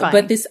 That's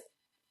horrifying.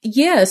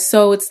 But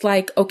so it's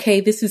like, okay,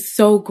 this is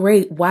so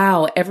great.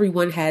 Wow.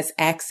 Everyone has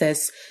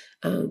access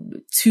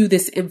to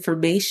this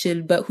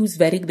information, but who's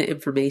vetting the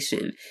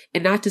information?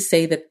 And not to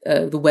say that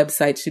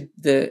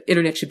the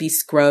internet should be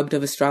scrubbed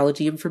of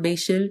astrology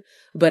information,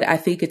 but I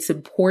think it's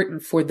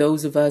important for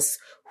those of us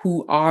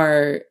who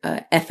are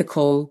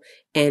ethical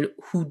and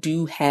who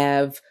do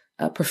have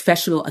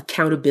professional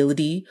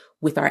accountability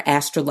with our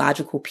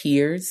astrological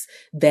peers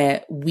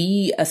that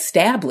we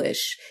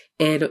establish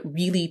and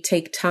really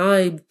take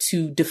time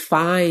to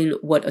define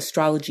what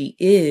astrology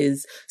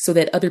is so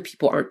that other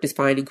people aren't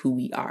defining who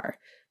we are.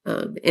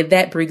 And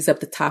that brings up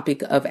the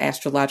topic of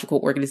astrological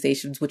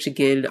organizations, which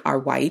again are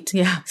white.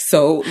 Yeah.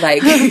 So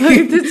like,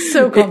 it's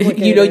so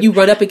complicated. You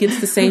run up against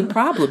the same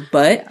problem.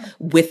 But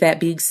with that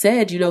being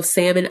said,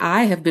 Sam and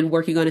I have been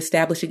working on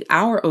establishing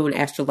our own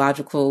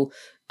astrological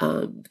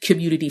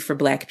community for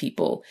Black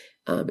people.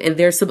 And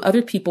there's some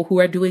other people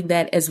who are doing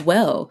that as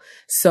well.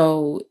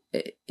 So,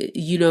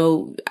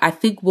 I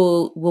think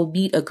we'll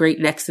meet a great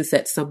nexus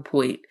at some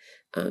point.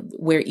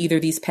 Where either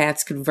these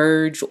paths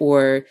converge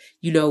or,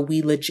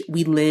 we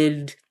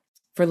lend,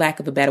 for lack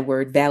of a better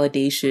word,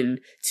 validation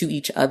to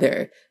each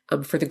other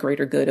for the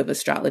greater good of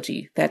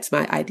astrology. That's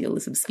my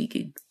idealism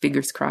speaking.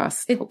 Fingers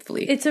crossed,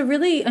 hopefully. It's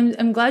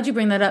I'm glad you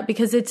bring that up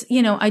because it's,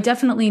 I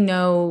definitely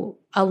know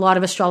a lot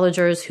of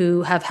astrologers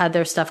who have had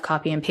their stuff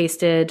copy and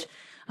pasted.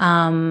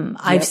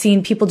 I've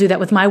seen people do that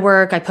with my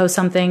work. I post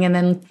something and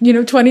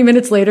then, 20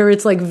 minutes later,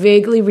 it's like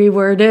vaguely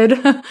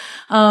reworded.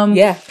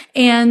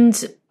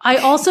 And I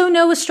also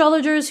know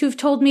astrologers who've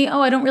told me,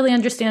 I don't really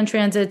understand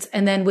transits.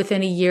 And then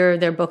within a year,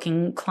 they're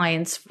booking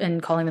clients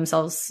and calling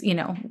themselves,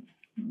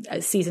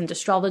 seasoned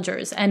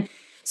astrologers. And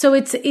so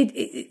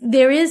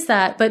there is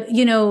that. But,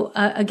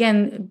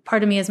 again,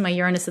 part of me as my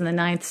Uranus in the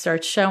ninth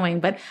starts showing,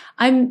 but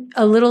I'm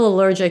a little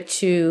allergic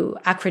to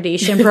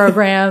accreditation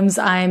programs.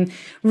 I'm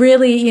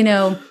really,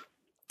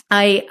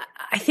 I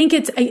think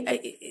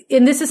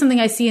and this is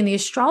something I see in the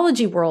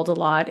astrology world a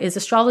lot is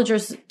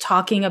astrologers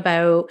talking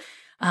about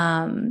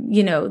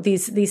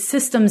these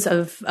systems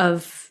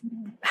of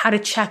how to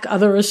check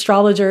other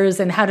astrologers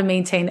and how to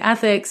maintain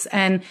ethics.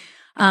 And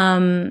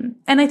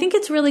I think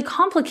it's really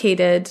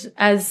complicated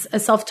as a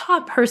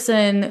self-taught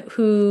person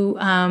who,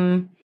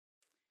 I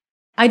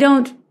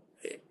don't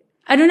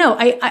know.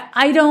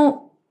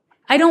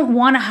 I don't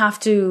want to have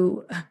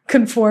to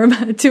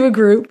conform to a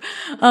group,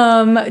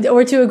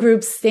 or to a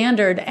group's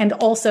standard. And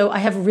also I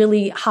have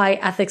really high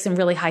ethics and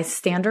really high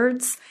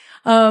standards.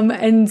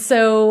 And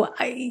so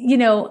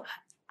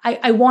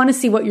I want to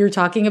see what you're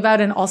talking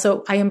about. And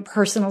also I am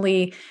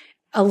personally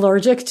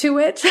allergic to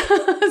it.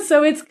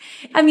 So it's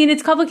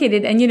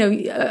complicated. And,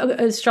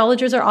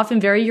 astrologers are often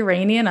very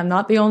Uranian. I'm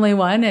not the only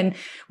one. And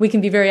we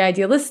can be very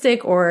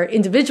idealistic or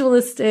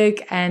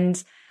individualistic.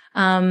 And,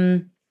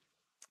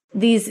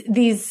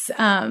 these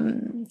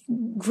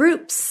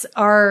groups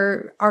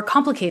are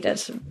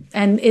complicated.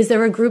 And is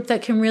there a group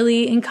that can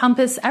really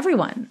encompass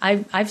everyone?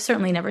 I've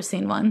certainly never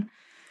seen one.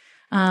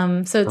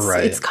 So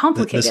it's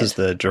complicated. This is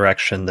the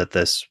direction that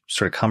this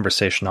sort of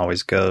conversation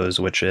always goes,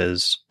 which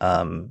is,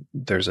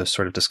 there's a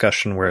sort of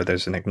discussion where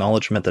there's an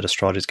acknowledgement that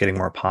astrology is getting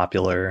more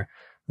popular.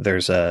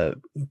 There's a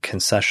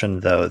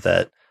concession though,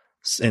 that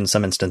in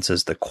some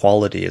instances, the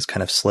quality is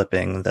kind of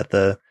slipping,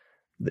 that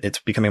it's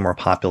becoming more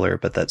popular,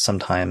 but that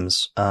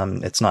sometimes,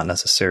 it's not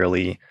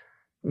necessarily,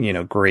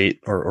 great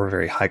or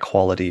very high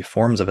quality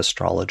forms of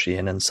astrology.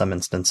 And in some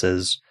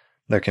instances,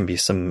 there can be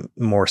some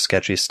more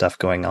sketchy stuff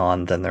going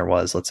on than there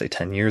was, let's say,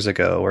 10 years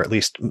ago, or at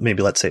least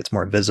maybe let's say it's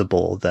more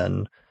visible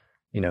than,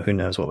 who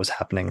knows what was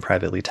happening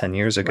privately 10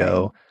 years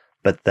ago. Right.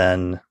 But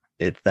then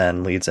it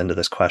then leads into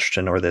this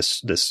question or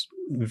this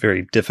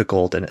very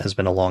difficult, and it has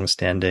been a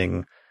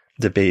longstanding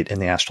debate in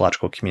the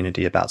astrological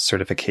community about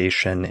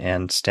certification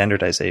and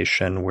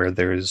standardization, where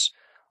there's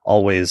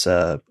always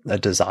a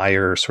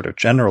desire sort of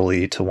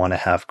generally to want to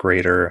have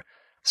greater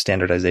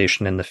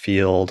standardization in the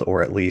field,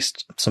 or at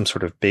least some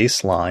sort of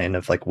baseline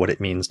of like what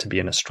it means to be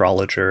an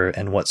astrologer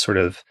and what sort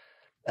of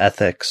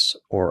ethics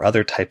or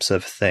other types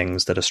of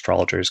things that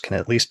astrologers can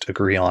at least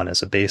agree on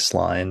as a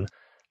baseline.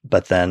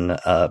 But then,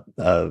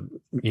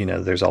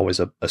 there's always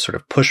a sort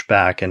of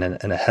pushback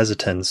and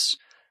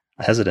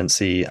a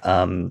hesitancy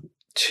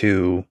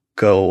to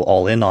go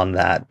all in on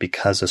that,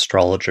 because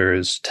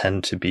astrologers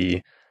tend to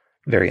be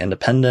very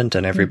independent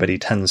and everybody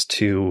tends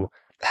to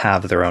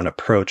have their own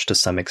approach to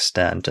some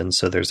extent. And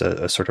so there's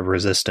a sort of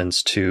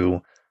resistance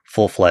to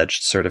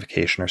full-fledged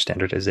certification or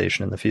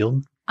standardization in the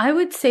field. I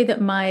would say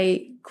that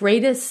my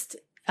greatest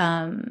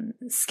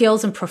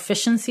skills and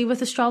proficiency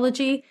with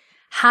astrology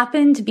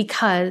happened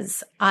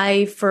because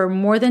I, for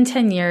more than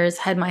 10 years,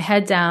 had my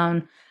head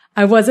down.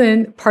 I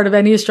wasn't part of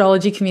any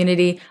astrology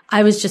community.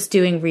 I was just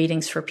doing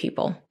readings for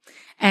people.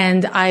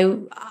 And I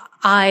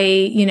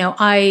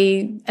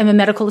am a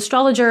medical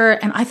astrologer,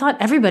 and I thought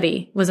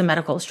everybody was a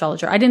medical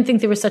astrologer. I didn't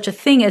think there was such a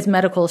thing as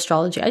medical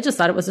astrology. I just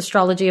thought it was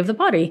astrology of the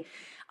body.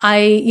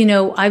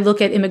 I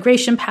look at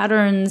immigration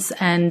patterns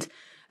and,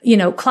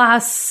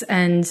 class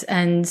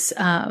and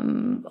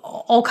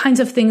all kinds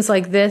of things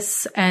like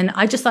this. And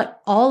I just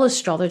thought all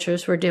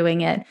astrologers were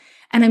doing it.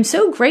 And I'm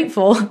so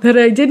grateful that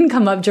I didn't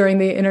come up during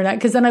the internet,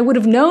 because then I would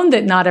have known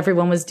that not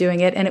everyone was doing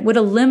it, and it would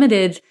have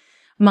limited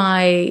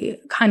my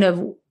kind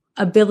of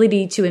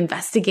ability to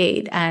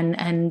investigate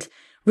and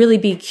really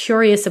be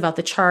curious about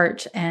the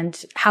chart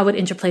and how it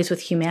interplays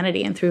with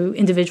humanity and through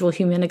individual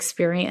human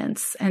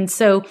experience. And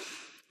so,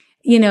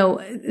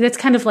 that's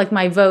kind of like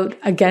my vote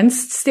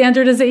against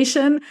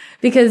standardization,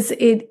 because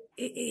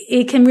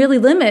it can really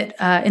limit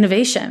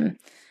innovation.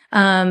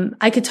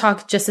 I could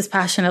talk just as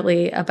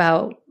passionately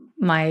about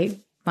my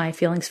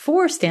feelings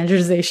for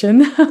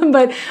standardization,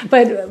 but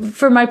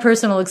for my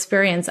personal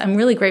experience, I'm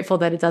really grateful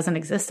that it doesn't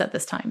exist at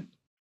this time.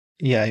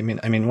 Yeah, I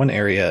mean, one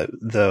area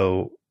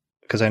though,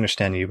 because I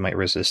understand you might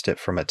resist it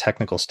from a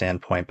technical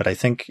standpoint, but I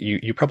think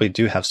you probably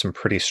do have some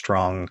pretty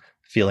strong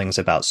feelings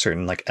about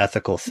certain like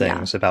ethical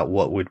things, about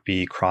what would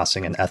be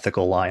crossing an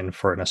ethical line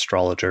for an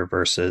astrologer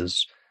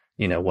versus,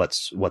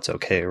 what's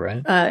okay,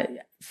 right?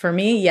 For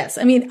me, yes.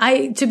 I mean,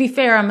 to be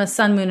fair, I'm a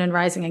sun, moon, and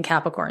rising in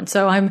Capricorn,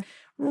 so I'm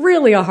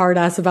really a hard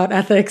ass about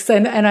ethics,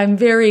 and I'm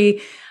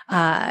very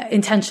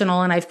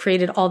intentional, and I've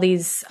created all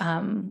these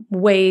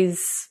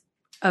ways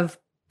of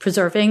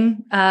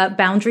preserving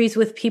boundaries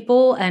with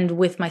people and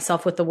with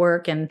myself, with the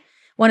work. And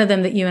one of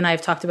them that you and I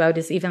have talked about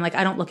is even like,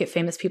 I don't look at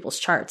famous people's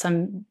charts.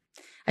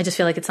 I just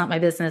feel like it's not my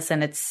business,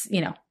 and it's,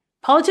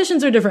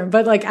 politicians are different,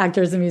 but like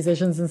actors and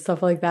musicians and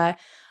stuff like that.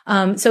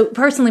 So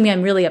personally,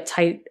 I'm really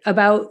uptight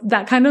about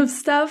that kind of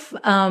stuff.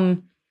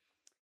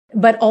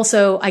 But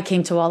also I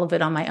came to all of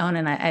it on my own,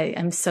 and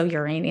I'm so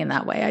Uranian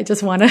that way. I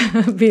just want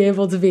to be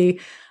able to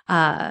be,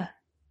 I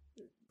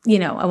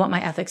want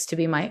my ethics to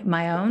be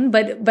my own,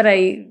 but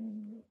I,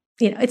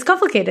 it's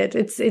complicated.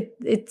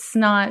 It's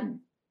not,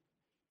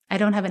 I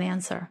don't have an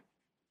answer.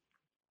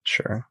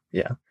 Sure.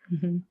 Yeah.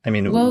 Mm-hmm. I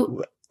mean,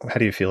 how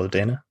do you feel,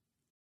 Dayna?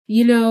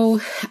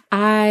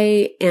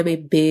 I am a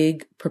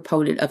big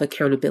proponent of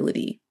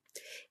accountability,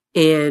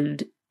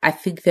 and I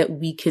think that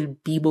we can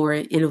be more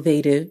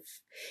innovative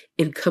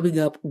in coming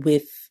up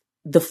with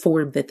the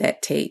form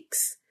that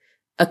takes.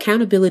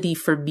 Accountability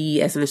for me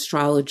as an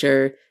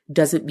astrologer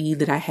doesn't mean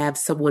that I have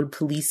someone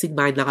policing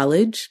my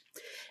knowledge,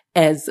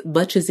 as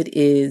much as it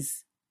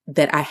is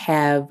that I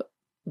have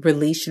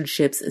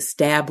relationships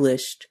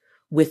established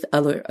with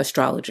other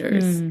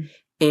astrologers.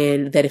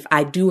 And that if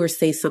I do or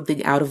say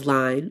something out of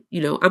line,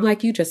 I'm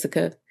like you,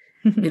 Jessica.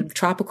 In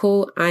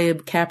tropical, I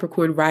am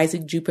Capricorn,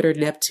 rising, Jupiter,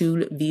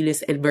 Neptune,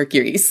 Venus, and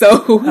Mercury.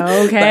 So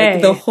okay.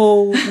 Like the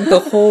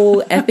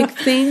whole ethic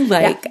thing,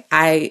 like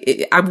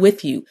I'm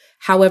with you.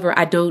 However,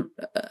 I don't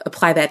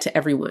apply that to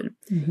everyone.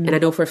 Mm-hmm. And I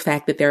know for a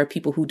fact that there are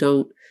people who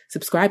don't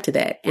subscribe to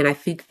that. And I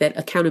think that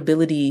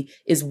accountability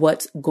is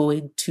what's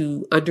going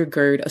to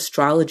undergird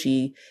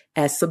astrology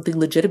as something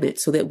legitimate,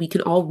 so that we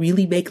can all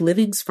really make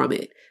livings from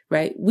it,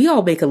 right? We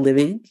all make a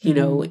living,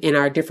 in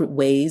our different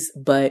ways,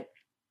 but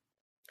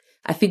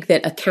I think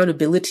that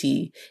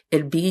accountability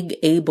and being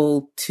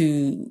able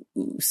to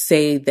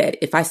say that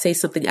if I say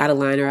something out of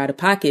line or out of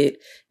pocket,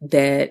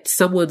 that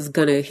someone's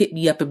going to hit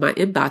me up in my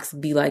inbox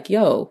and be like,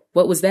 yo,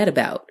 what was that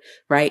about?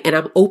 Right. And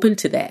I'm open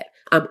to that.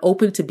 I'm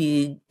open to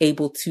being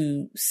able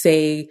to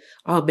say,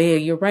 oh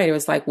man, you're right. It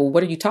was like, well,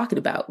 what are you talking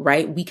about?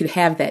 Right. We can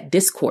have that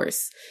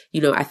discourse.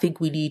 I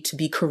think we need to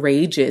be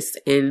courageous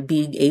in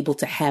being able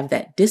to have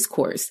that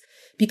discourse.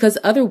 Because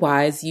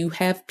otherwise you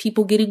have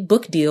people getting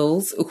book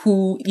deals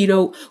who,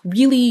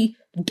 really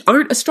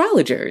aren't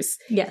astrologers.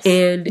 Yes.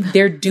 And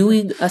they're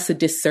doing us a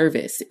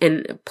disservice.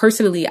 And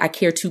personally, I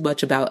care too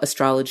much about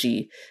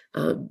astrology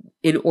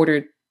in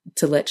order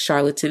to let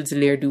charlatans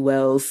and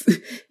ne'er-do-wells,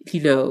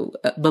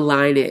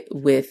 malign it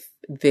with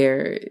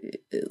their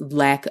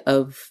lack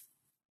of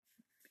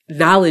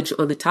knowledge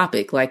on the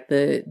topic. Like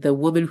the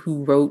woman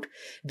who wrote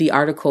the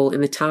article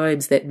in the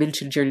Times that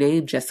mentioned your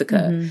name,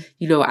 Jessica,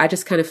 I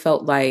just kind of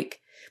felt like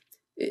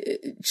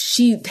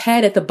she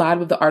had at the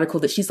bottom of the article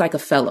that she's like a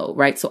fellow,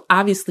 right? So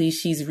obviously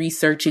she's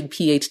researching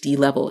PhD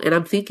level. And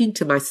I'm thinking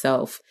to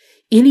myself,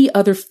 any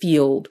other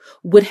field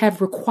would have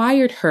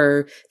required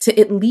her to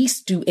at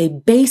least do a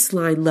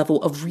baseline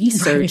level of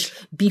research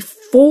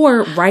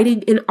before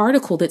writing an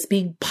article that's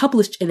being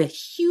published in a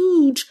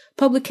huge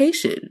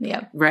publication.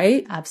 Yeah.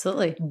 Right?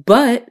 Absolutely.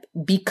 But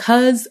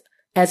because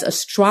as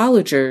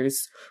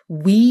astrologers,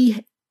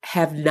 we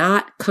have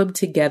not come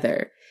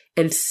together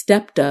and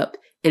stepped up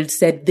and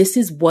said, this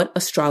is what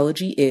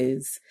astrology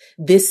is,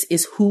 this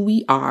is who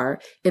we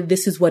are, and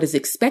this is what is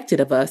expected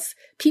of us,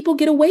 people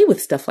get away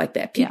with stuff like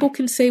that. People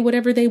can say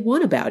whatever they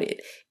want about it.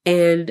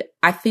 And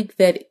I think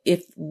that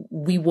if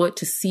we want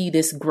to see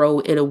this grow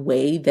in a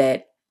way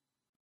that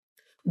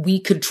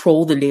we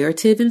control the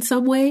narrative in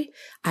some way,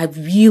 I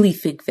really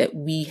think that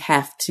we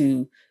have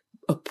to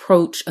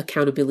approach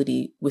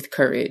accountability with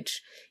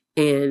courage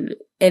And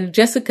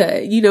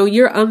Jessica,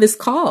 you're on this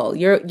call,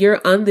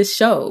 you're on this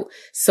show.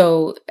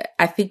 So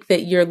I think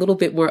that you're a little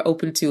bit more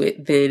open to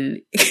it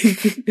than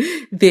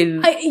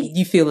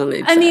you feel on the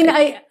inside. I mean,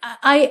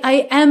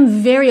 I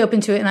am very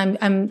open to it, and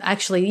I'm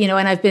actually,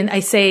 and I've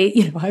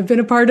been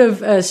a part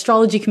of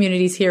astrology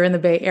communities here in the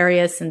Bay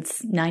Area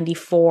since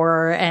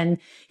 '94, and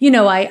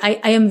I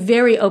am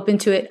very open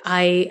to it.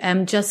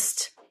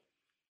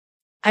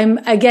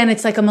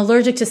 It's like I'm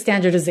allergic to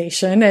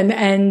standardization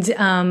and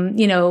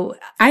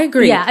I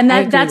agree. Yeah. And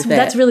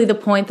that's really the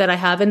point that I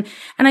have. And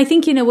I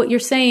think, what you're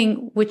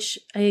saying, which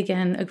I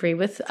again agree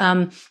with,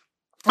 all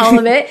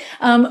of it.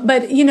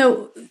 But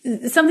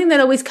something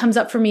that always comes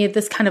up for me at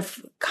this kind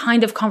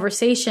of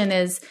conversation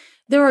is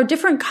there are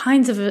different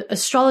kinds of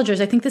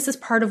astrologers. I think this is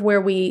part of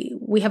where we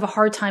have a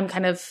hard time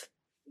kind of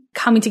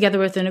coming together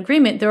with an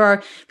agreement. There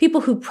are people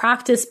who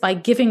practice by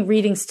giving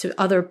readings to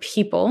other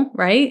people,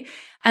 right?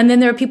 And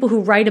then there are people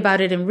who write about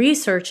it and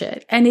research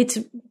it. And it's,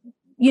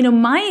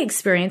 my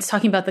experience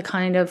talking about the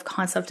kind of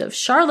concept of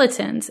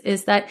charlatans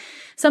is that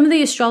some of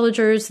the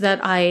astrologers that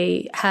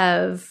I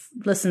have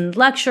listened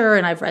lecture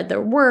and I've read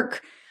their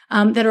work,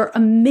 that are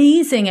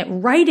amazing at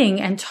writing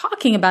and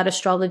talking about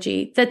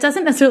astrology, that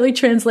doesn't necessarily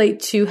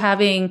translate to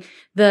having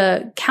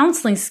the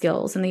counseling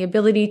skills and the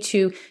ability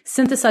to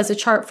synthesize a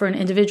chart for an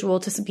individual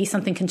to be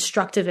something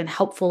constructive and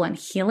helpful and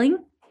healing.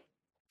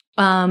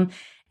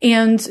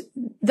 And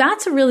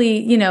that's a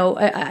really,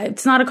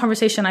 it's not a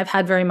conversation I've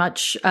had very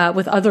much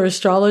with other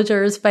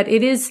astrologers, but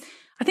it is,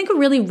 I think, a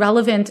really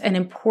relevant and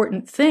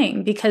important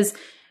thing because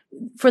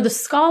for the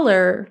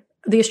scholar,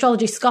 the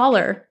astrology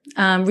scholar,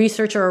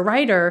 researcher or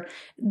writer,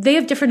 they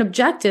have different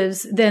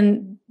objectives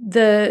than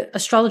the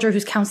astrologer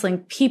who's counseling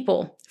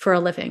people for a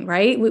living,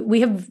 right?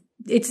 We have,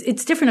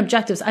 it's different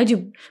objectives. I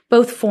do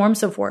both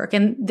forms of work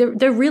and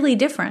they're really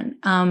different.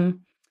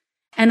 And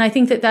I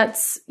think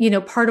that's,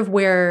 part of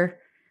where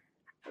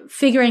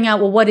figuring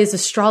out, well, what is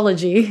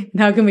astrology? And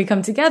how can we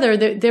come together?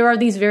 There are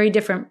these very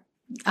different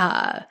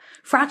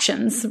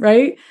fractions,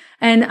 right?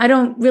 And I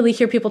don't really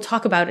hear people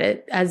talk about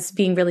it as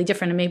being really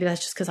different. And maybe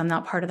that's just because I'm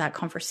not part of that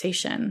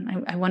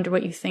conversation. I wonder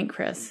what you think,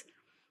 Chris.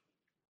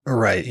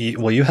 Right.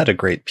 Well, you had a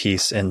great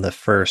piece in the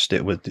first.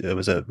 It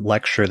was a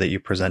lecture that you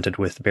presented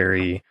with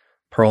Barry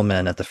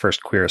Perlman at the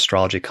first Queer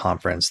Astrology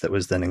Conference that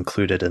was then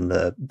included in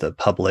the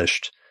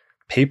published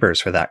papers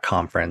for that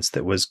conference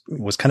that was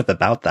kind of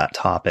about that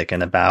topic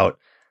and about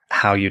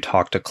how you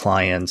talk to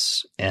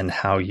clients and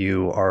how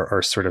you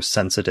are sort of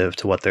sensitive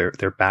to what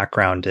their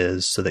background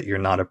is so that you're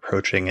not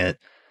approaching it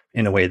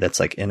in a way that's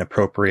like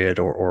inappropriate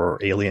or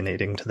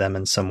alienating to them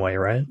in some way,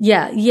 right?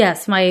 Yeah.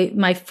 Yes.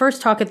 My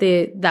first talk at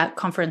that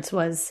conference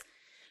was,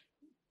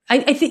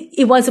 I think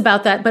it was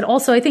about that, but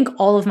also I think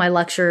all of my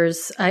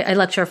lectures, I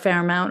lecture a fair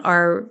amount,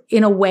 are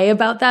in a way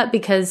about that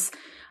because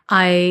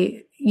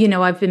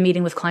I've been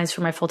meeting with clients for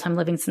my full-time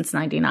living since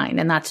 99.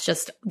 And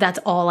that's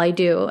all I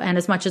do. And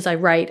as much as I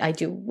write, I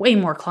do way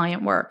more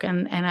client work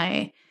and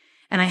I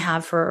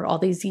have for all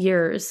these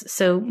years.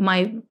 So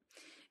my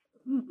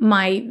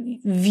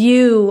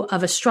view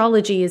of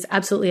astrology is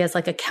absolutely as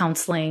like a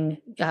counseling,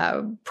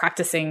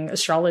 practicing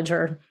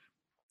astrologer.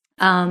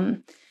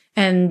 And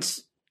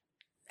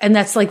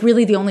that's like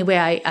really the only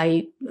way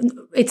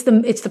it's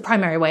the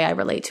primary way I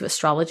relate to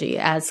astrology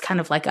as kind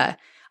of like a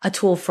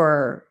tool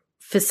for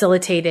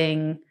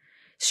facilitating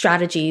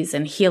strategies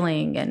and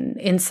healing and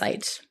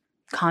insight,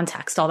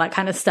 context, all that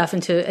kind of stuff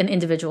into an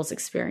individual's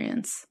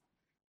experience.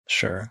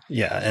 Sure.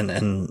 Yeah.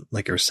 And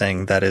like you're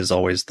saying, that is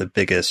always the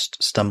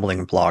biggest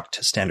stumbling block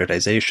to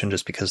standardization,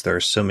 just because there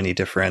are so many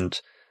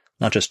different,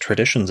 not just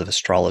traditions of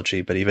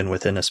astrology, but even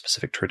within a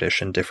specific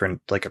tradition,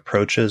 different like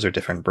approaches or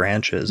different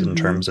branches in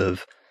terms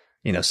of,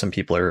 some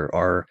people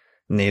are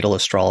natal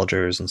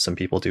astrologers and some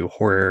people do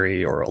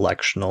horary or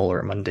electional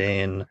or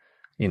mundane.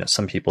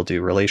 Some people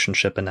do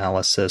relationship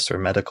analysis or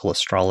medical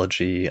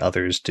astrology.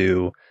 Others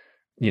do,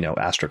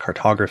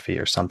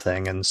 astrocartography or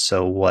something. And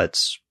so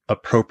what's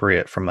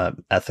appropriate from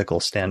an ethical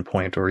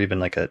standpoint or even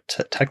like a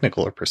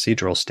technical or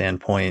procedural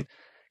standpoint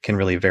can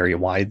really vary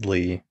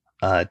widely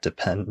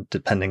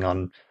depending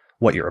on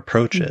what your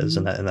approach is.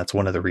 And that's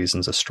one of the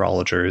reasons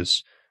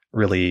astrologers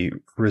really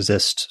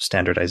resist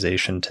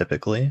standardization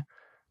typically.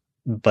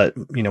 But,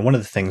 one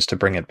of the things to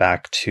bring it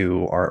back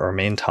to our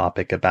main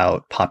topic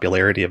about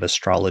popularity of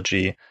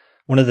astrology,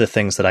 one of the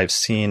things that I've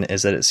seen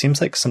is that it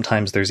seems like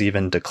sometimes there's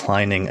even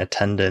declining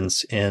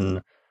attendance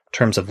in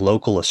terms of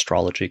local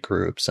astrology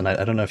groups. And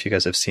I don't know if you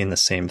guys have seen the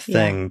same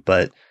thing,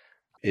 but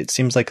it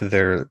seems like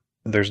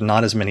there's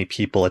not as many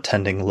people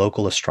attending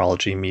local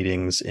astrology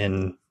meetings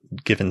in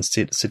given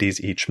cities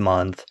each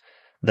month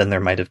than there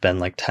might have been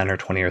like 10 or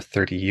 20 or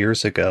 30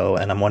 years ago.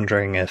 And I'm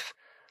wondering if,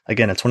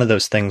 again, it's one of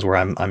those things where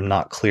I'm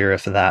not clear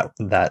if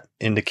that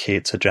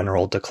indicates a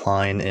general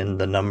decline in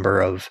the number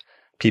of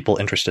people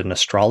interested in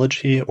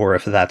astrology, or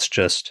if that's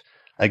just,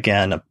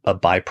 again, a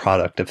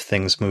byproduct of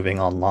things moving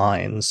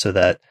online, so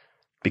that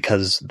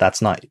because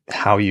that's not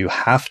how you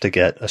have to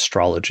get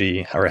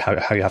astrology or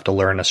how you have to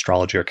learn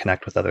astrology or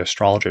connect with other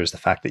astrologers, the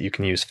fact that you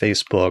can use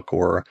Facebook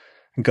or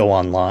go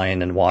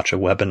online and watch a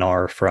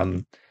webinar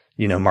from,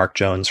 Mark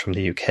Jones from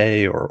the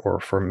UK or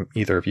from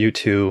either of you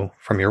two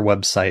from your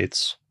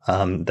websites,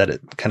 that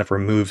it kind of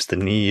removes the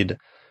need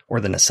or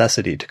the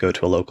necessity to go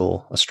to a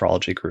local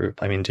astrology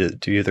group. I mean,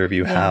 do either of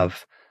you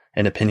have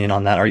an opinion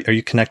on that? Are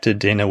you connected,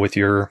 Dayna, with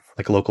your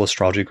local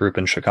astrology group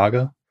in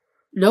Chicago?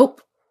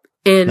 Nope.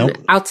 And Nope.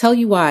 I'll tell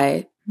you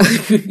why.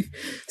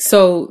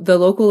 So the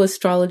local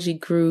astrology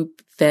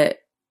group that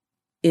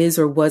is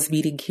or was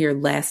meeting here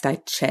last I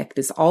checked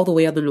is all the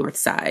way on the north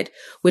side,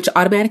 which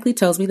automatically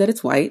tells me that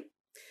it's white,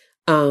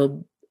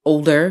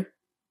 older.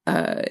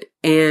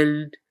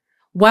 And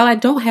while I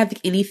don't have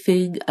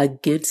anything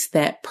against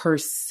that per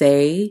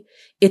se,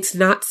 it's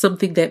not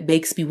something that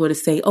makes me want to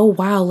say, oh,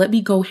 wow, let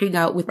me go hang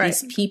out with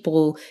these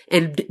people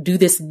and do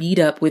this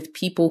meetup with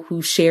people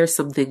who share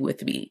something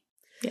with me.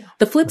 Yeah.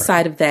 The flip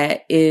side of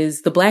that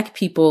is the Black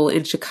people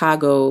in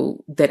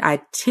Chicago that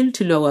I tend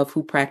to know of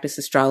who practice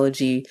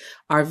astrology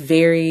are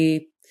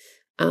very,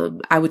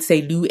 I would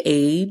say, new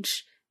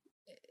age,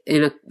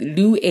 in a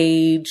new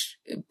age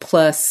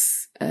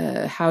plus,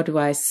 how do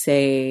I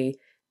say,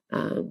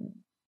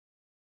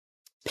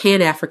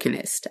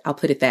 Pan-Africanist, I'll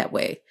put it that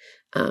way,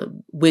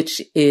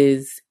 which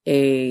is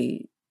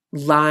a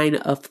line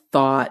of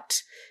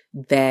thought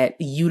that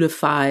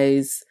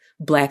unifies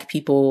Black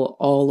people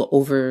all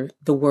over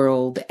the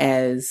world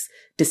as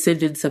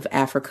descendants of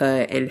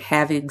Africa and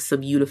having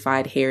some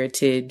unified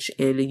heritage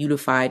and a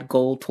unified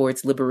goal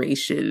towards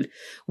liberation,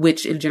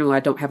 which in general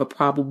I don't have a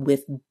problem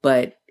with,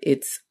 but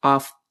it's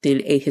often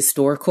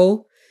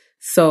ahistorical.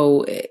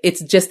 So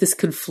it's just this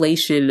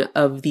conflation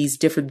of these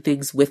different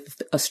things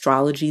with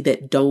astrology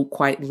that don't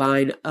quite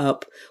line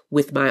up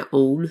with my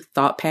own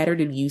thought pattern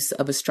and use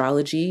of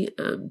astrology.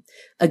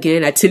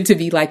 Again, I tend to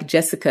be like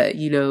Jessica,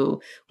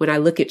 when I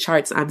look at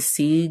charts, I'm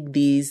seeing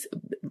these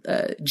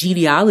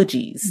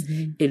genealogies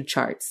in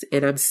charts,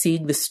 and I'm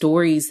seeing the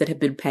stories that have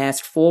been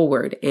passed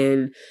forward,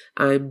 and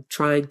I'm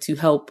trying to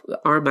help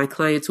arm my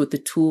clients with the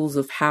tools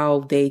of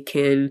how they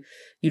can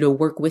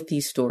work with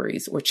these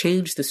stories or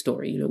change the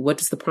story. What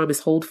does the promise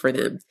hold for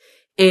them?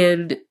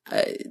 And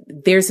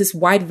there's this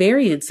wide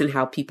variance in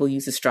how people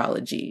use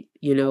astrology.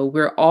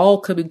 We're all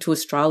coming to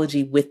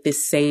astrology with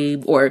this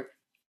same,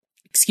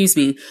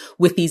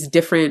 with these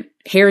different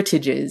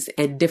heritages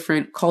and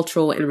different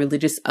cultural and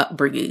religious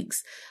upbringings.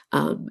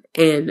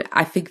 And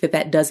I think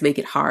that does make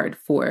it hard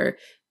for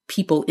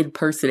people in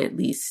person, at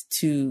least,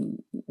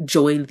 to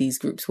join these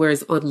groups.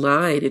 Whereas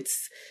online,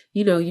 it's,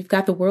 you've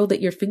got the world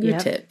at your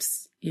fingertips.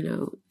 Yep.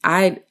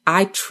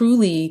 I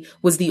truly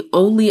was the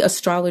only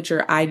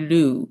astrologer I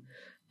knew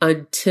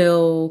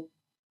until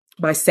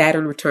my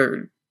Saturn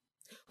return.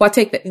 Well, I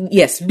take that.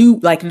 Yes, new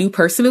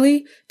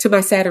personally to my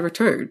Saturn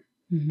return.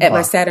 Mm-hmm. At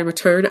my Saturn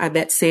return, I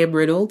met Sam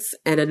Reynolds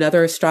and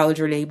another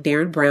astrologer named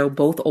Darren Brown,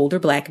 both older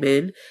Black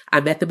men.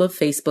 I met them on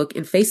Facebook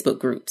in Facebook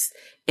groups.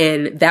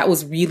 And that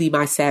was really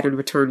my Saturn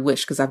return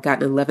wish, because I've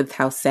got an 11th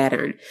house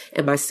Saturn.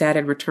 And my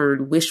Saturn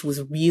return wish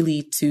was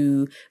really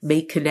to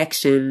make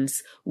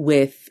connections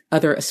with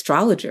other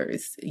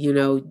astrologers.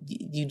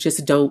 You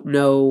just don't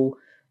know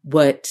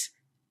what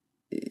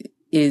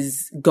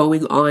is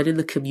going on in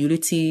the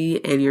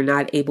community, and you're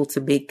not able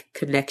to make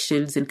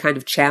connections and kind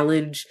of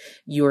challenge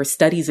your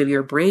studies in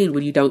your brain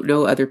when you don't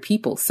know other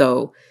people.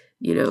 So,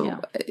 yeah.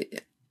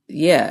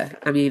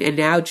 I mean, and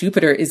now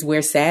Jupiter is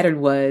where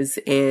Saturn was,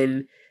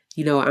 and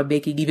I'm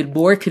making even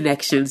more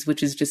connections,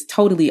 which is just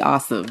totally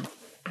awesome.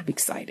 I'm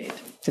excited.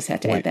 Just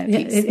had to add that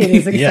piece. It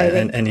is exciting.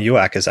 Yeah, and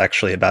UAC is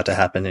actually about to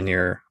happen in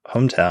your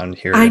hometown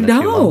here I in a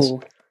few months.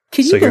 know.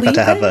 Can you so you're believe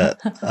about to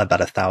that? have about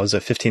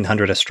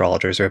 1,500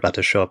 astrologers are about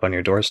to show up on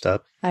your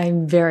doorstep.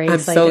 I'm very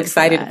excited. I'm so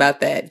excited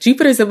about that.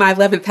 Jupiter's in my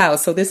 11th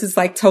house. So this is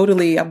I'm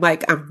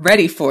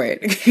ready for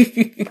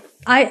it.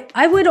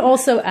 I would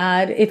also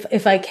add,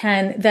 if I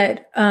can,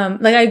 that,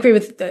 I agree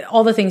with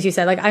all the things you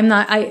said.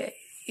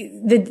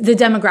 The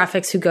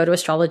demographics who go to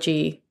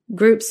astrology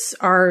groups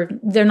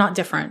they're not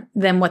different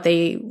than what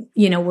they,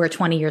 were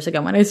 20 years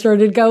ago when I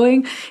started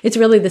going. It's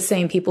really the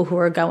same people who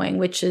are going,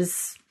 which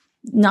is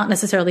not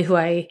necessarily who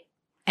I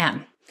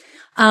am.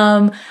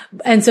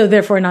 And so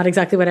therefore not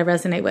exactly what I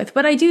resonate with.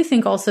 But I do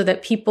think also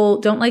that people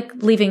don't like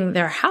leaving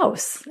their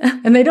house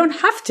and they don't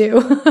have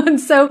to. And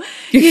so,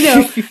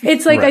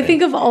 it's like, right. I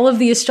think of all of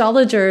the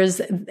astrologers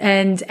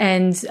and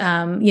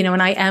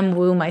I am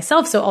woo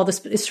myself. So all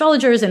the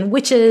astrologers and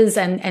witches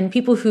and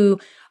people who,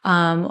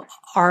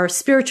 are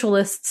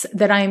spiritualists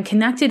that I am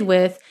connected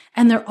with,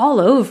 and they're all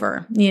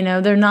over,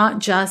 they're not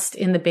just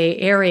in the Bay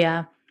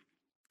Area.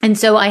 And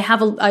so I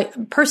have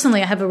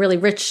a really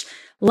rich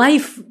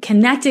life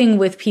connecting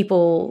with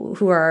people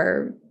who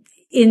are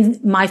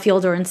in my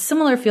field or in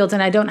similar fields.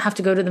 And I don't have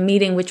to go to the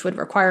meeting, which would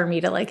require me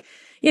to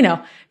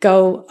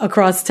go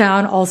across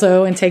town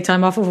also and take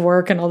time off of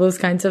work and all those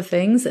kinds of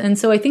things. And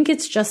so I think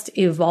it's just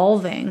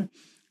evolving.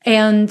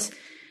 And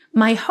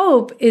my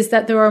hope is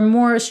that there are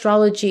more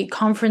astrology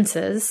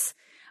conferences,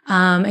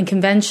 and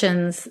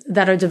conventions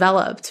that are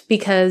developed,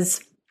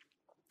 because,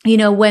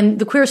 when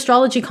the Queer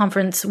Astrology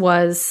Conference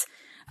was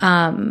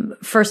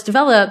first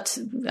developed,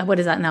 what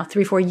is that now,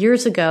 3-4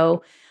 years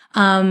ago,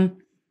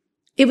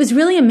 it was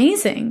really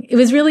amazing. It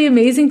was really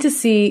amazing to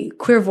see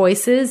queer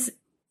voices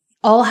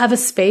all have a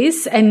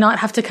space and not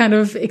have to kind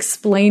of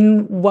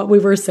explain what we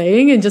were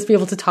saying and just be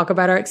able to talk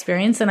about our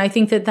experience. And I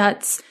think that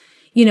that's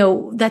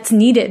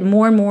needed.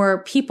 More and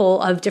more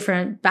people of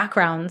different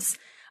backgrounds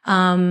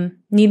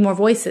need more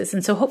voices.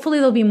 And so hopefully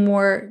there'll be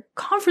more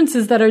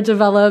conferences that are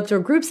developed or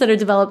groups that are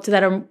developed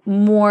that are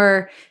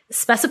more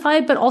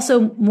specified, but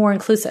also more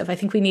inclusive. I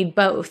think we need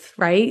both,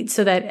 right?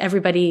 So that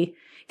everybody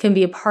can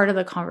be a part of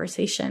the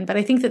conversation. But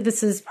I think that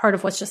this is part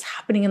of what's just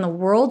happening in the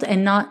world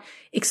and not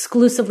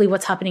exclusively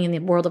what's happening in the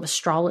world of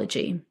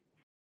astrology.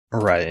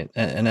 Right.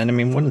 And I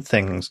mean, one of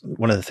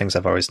the things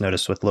I've always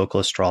noticed with local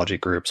astrology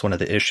groups, one of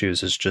the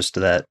issues is just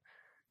that,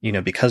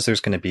 because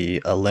there's going to be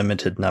a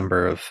limited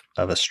number of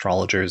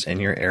astrologers in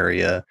your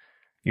area,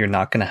 you're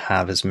not going to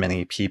have as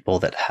many people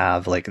that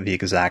have like the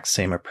exact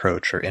same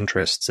approach or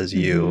interests as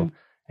you. Mm-hmm.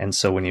 And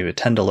so when you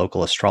attend a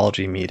local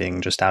astrology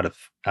meeting just out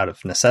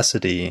of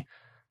necessity,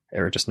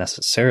 or just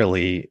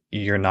necessarily,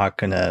 you're not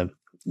going to,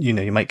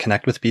 you might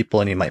connect with people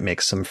and you might make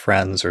some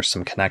friends or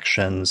some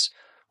connections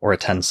or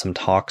attend some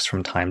talks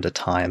from time to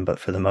time. But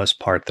for the most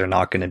part, they're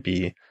not going to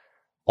be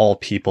all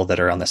people that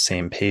are on the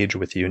same page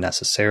with you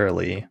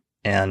necessarily.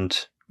 And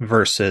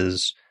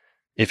versus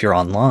if you're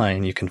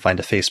online, you can find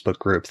a Facebook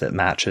group that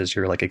matches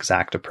your like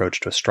exact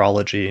approach to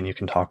astrology, and you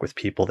can talk with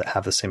people that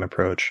have the same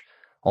approach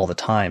all the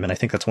time. And I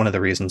think that's one of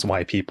the reasons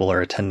why people are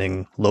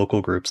attending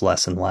local groups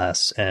less and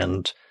less.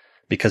 And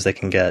because they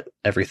can get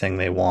everything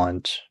they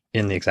want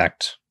in the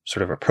exact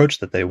sort of approach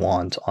that they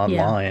want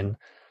online. Yeah.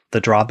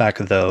 The drawback,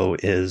 though,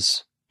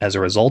 is as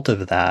a result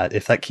of that,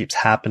 if that keeps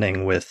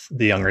happening with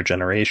the younger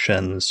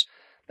generations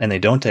and they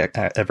don't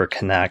ever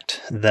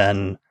connect,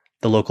 then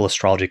the local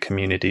astrology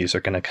communities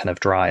are going to kind of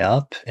dry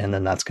up. And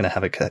then that's going to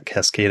have a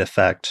cascade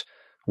effect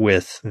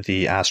with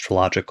the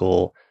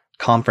astrological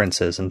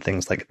conferences and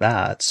things like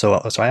that. So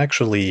I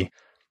actually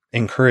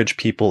encourage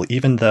people,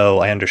 even though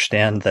I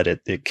understand that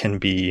it can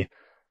be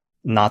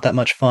not that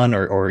much fun,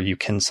 or you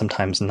can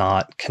sometimes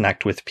not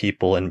connect with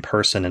people in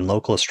person in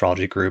local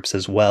astrology groups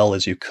as well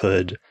as you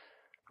could,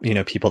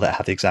 people that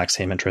have the exact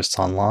same interests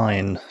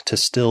online, to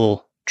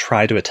still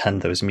try to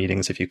attend those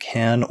meetings if you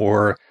can,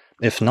 or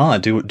if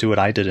not, do what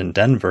I did in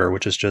Denver,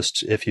 which is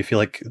just if you feel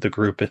like the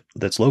group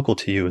that's local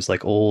to you is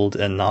like old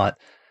and not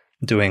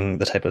doing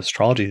the type of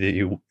astrology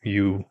that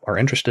you are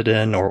interested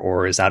in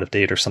or is out of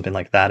date or something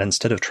like that,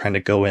 instead of trying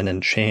to go in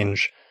and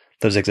change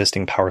those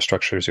existing power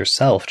structures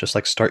yourself, just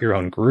like start your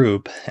own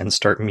group and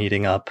start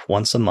meeting up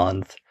once a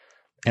month.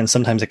 And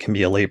sometimes it can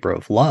be a labor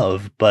of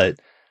love, but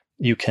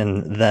you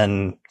can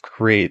then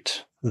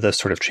create the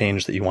sort of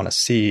change that you want to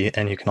see.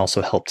 And you can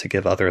also help to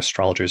give other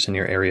astrologers in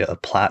your area a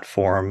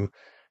platform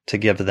to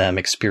give them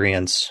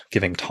experience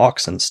giving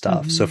talks and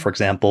stuff. Mm-hmm. So for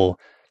example,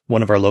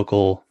 one of our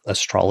local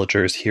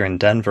astrologers here in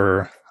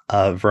Denver,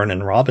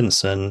 Vernon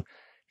Robinson,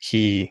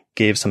 he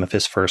gave some of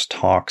his first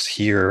talks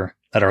here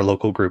at our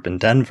local group in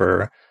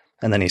Denver.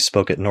 And then he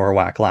spoke at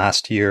Norwalk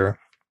last year,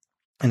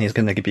 and he's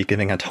going to be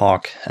giving a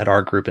talk at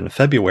our group in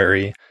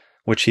February,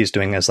 which he's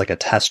doing as like a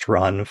test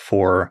run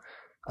for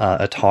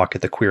a talk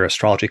at the Queer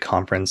Astrology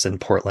Conference in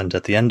Portland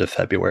at the end of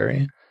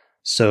February.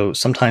 So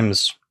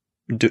sometimes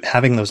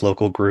having those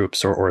local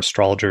groups or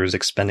astrologers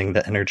expending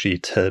the energy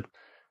to,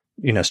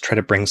 try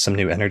to bring some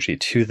new energy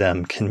to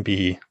them can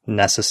be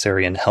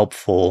necessary and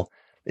helpful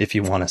if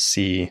you want to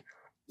see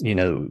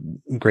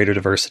greater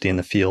diversity in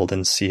the field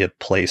and see a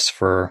place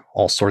for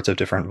all sorts of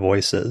different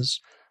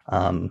voices.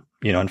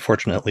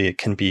 Unfortunately, it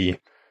can be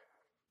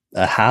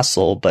a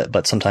hassle,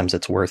 but sometimes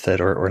it's worth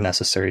it or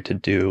necessary to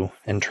do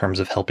in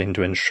terms of helping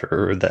to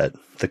ensure that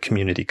the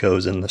community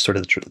goes in the sort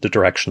of the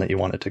direction that you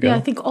want it to go. Yeah,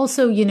 I think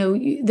also,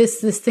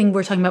 this thing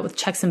we're talking about with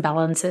checks and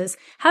balances,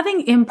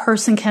 having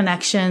in-person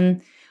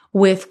connection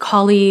with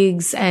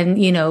colleagues and,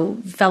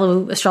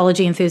 fellow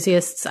astrology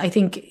enthusiasts, I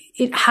think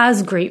it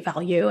has great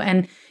value.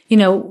 And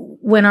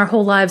when our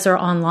whole lives are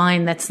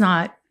online, that's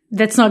not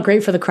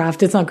great for the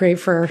craft. It's not great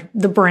for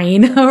the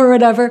brain or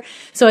whatever.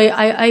 So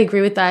I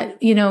agree with that.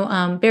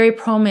 Barry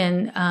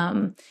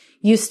Perlman,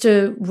 used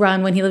to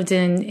run, when he lived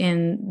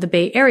in the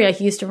Bay Area,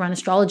 he used to run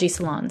astrology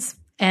salons.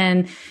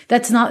 And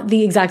that's not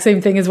the exact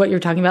same thing as what you're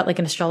talking about, like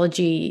an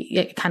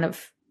astrology, kind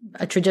of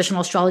a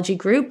traditional astrology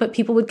group, but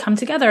people would come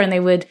together and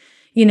they would,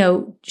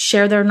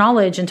 share their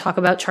knowledge and talk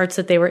about charts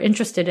that they were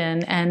interested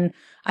in. And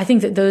I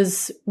think that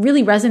those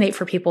really resonate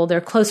for people.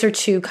 They're closer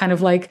to kind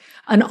of like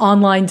an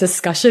online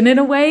discussion in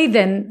a way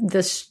than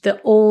the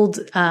old,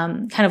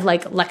 kind of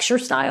like lecture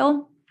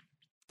style,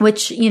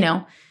 which,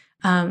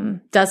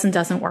 does and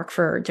doesn't work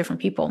for different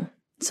people.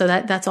 So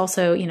that's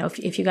also,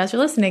 if you guys are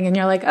listening and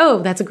you're like,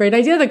 oh, that's a great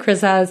idea that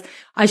Chris has,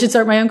 I should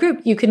start my own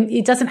group.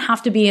 It doesn't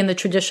have to be in the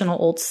traditional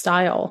old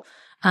style.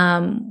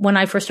 When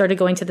I first started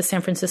going to the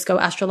San Francisco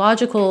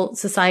Astrological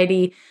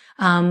Society,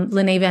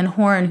 Lynn Van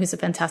Horn, who's a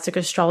fantastic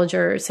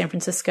astrologer in San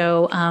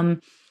Francisco,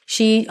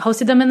 she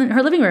hosted them in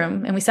her living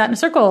room, and we sat in a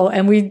circle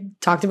and we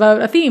talked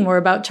about a theme or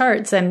about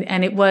charts.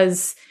 And it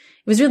was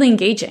was really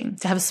engaging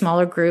to have a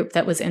smaller group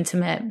that was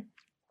intimate,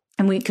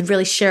 and we could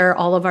really share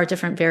all of our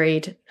different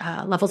varied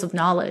levels of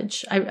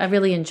knowledge. I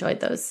really enjoyed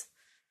those.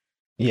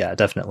 Yeah,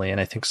 definitely.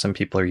 And I think some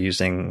people are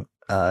using,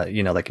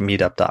 like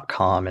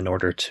meetup.com in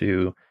order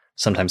to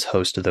sometimes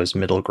host those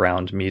middle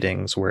ground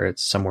meetings where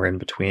it's somewhere in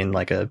between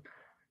like a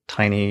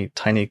tiny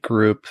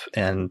group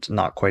and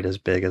not quite as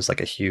big as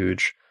like a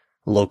huge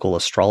local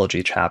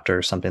astrology chapter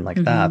or something like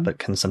that, but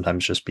can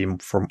sometimes just be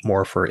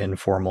more for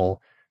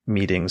informal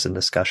meetings and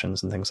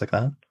discussions and things like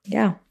that.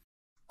 Yeah.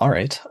 All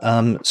right.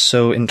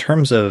 So in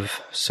terms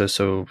of,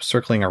 so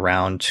circling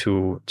around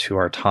to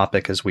our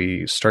topic as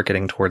we start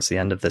getting towards the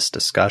end of this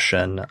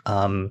discussion,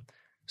 I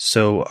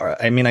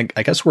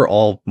guess we're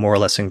all more or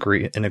less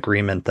in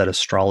agreement that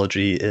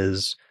astrology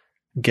is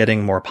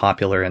getting more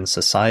popular in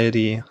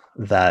society,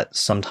 that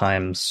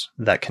sometimes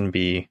that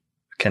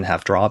can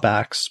have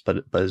drawbacks,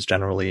 but is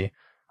generally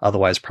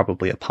otherwise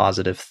probably a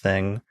positive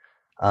thing.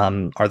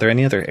 Are there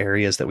any other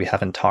areas that we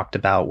haven't talked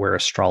about where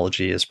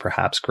astrology is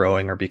perhaps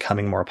growing or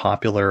becoming more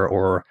popular,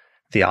 or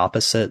the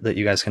opposite that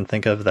you guys can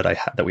think of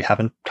that we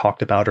haven't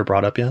talked about or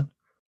brought up yet?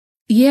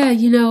 Yeah,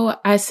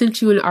 I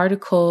sent you an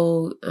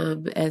article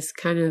as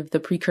kind of the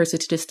precursor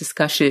to this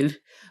discussion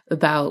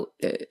about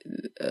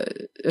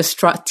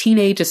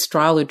teenage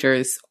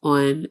astrologers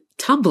on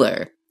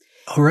Tumblr.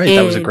 Oh, right.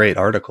 That was a great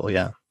article.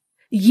 Yeah.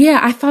 Yeah,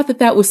 I thought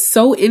that was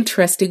so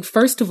interesting.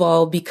 First of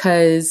all,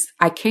 because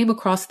I came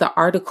across the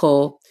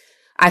article.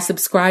 I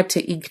subscribe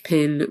to ink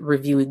pen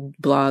reviewing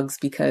blogs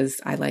because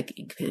I like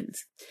ink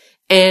pens.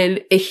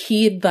 And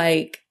he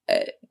had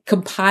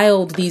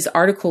compiled these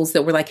articles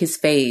that were like his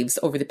faves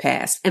over the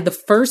past. And the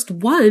first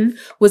one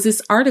was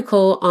this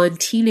article on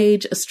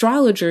teenage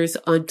astrologers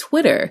on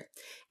Twitter.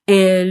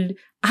 And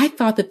I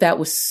thought that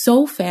was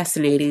so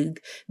fascinating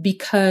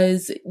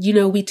because,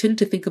 we tend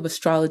to think of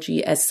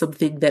astrology as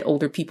something that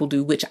older people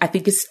do, which I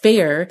think is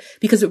fair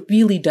because it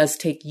really does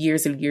take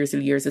years and years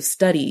and years of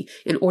study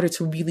in order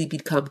to really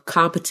become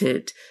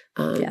competent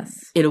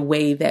in a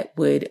way that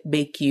would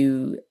make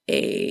you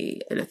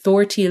an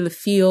authority in the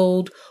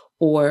field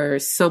or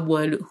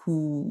someone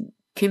who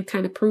can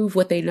kind of prove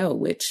what they know,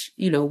 which,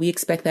 we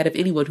expect that of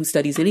anyone who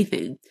studies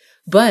anything.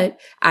 But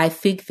I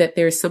think that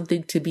there's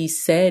something to be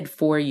said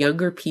for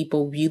younger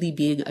people really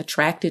being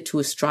attracted to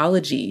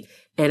astrology.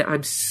 And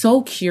I'm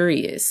so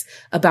curious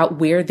about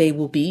where they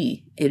will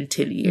be in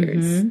 10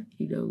 years.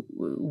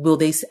 Will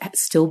they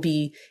still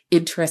be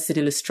interested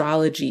in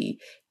astrology?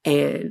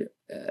 And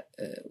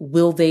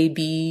will they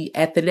be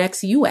at the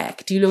next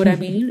UAC? Do you know what I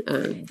mean?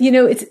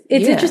 It's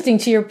interesting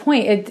to your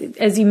point.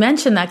 As you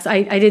mentioned that, 'cause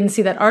I didn't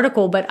see that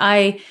article, but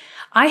I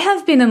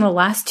have been in the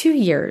last 2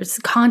 years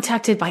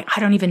contacted by, I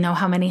don't even know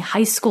how many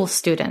high school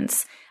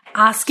students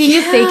asking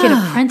if they can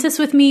apprentice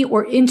with me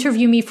or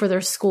interview me for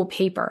their school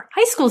paper.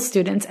 High school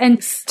students.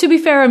 And to be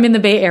fair, I'm in the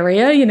Bay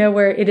Area,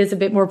 where it is a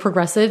bit more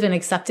progressive and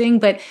accepting,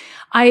 but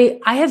I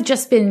have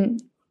just been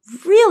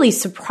really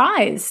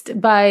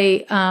surprised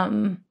by,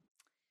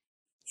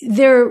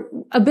 their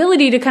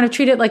ability to kind of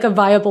treat it like a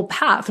viable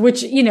path,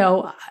 which,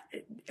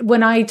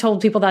 when I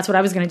told people that's what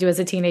I was going to do as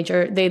a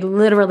teenager, they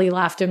literally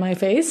laughed in my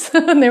face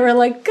and they were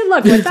like, good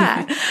luck with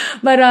that.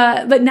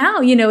 But now,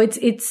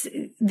 it's,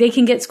 they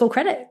can get school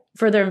credit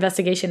for their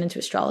investigation into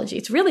astrology.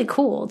 It's really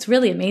cool. It's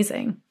really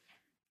amazing.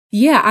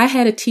 Yeah, I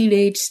had a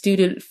teenage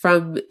student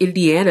from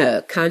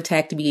Indiana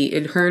contact me,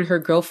 and her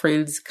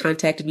girlfriends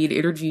contacted me and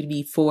interviewed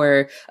me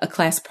for a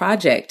class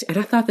project. And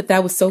I thought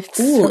that was so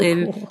cool.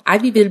 And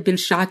I've even been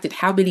shocked at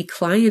how many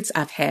clients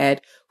I've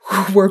had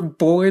who were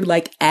born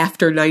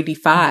after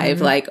 95.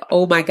 Like,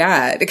 oh my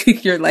God,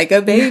 you're like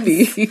a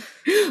baby.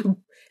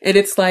 And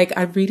it's like,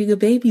 I'm reading a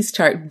baby's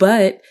chart.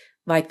 But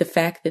the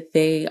fact that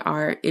they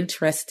are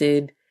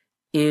interested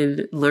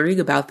in learning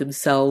about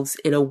themselves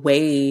in a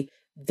way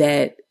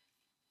that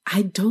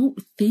I don't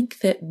think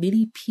that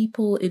many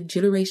people in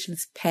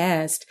generations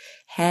past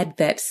had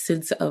that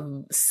sense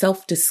of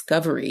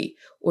self-discovery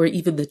or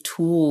even the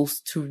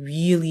tools to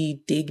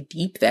really dig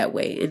deep that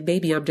way. And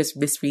maybe I'm just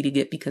misreading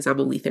it because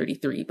I'm only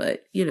 33,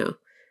 but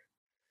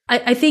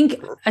I think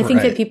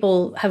that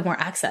people have more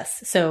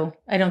access. So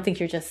I don't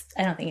think it's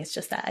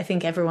just that. I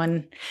think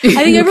everyone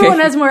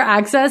has more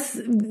access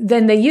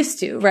than they used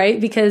to, right?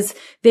 Because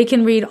they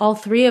can read all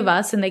three of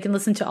us and they can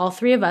listen to all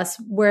three of us.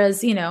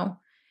 Whereas,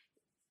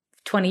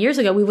 20 years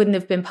ago, we wouldn't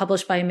have been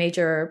published by a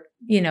major,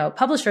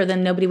 publisher,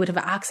 then nobody would have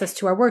access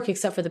to our work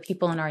except for the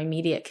people in our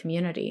immediate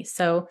community.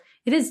 So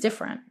it is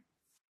different.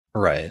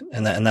 Right.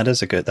 And that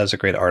was a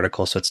great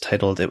article. So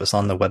it was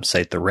on the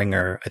website, The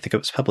Ringer. I think it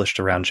was published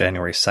around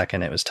January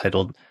 2nd. It was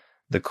titled,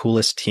 "The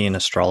Coolest Teen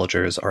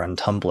Astrologers Are on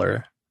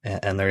Tumblr."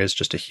 And there is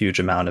just a huge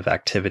amount of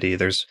activity.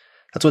 That's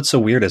what's so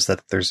weird is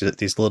that there's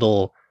these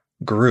little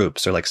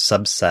groups or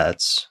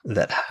subsets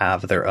that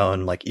have their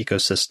own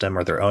ecosystem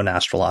or their own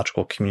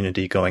astrological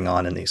community going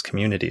on in these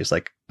communities.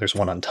 There's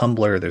one on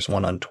Tumblr, there's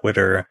one on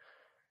Twitter,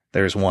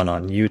 there's one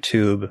on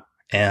YouTube,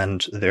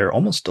 and they're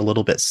almost a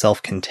little bit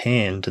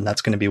self-contained. And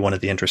that's going to be one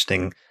of the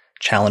interesting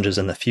challenges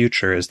in the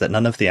future, is that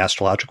none of the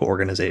astrological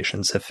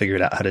organizations have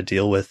figured out how to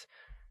deal with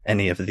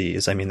any of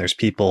these. I mean, there's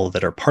people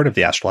that are part of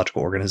the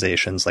astrological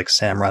organizations like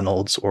Sam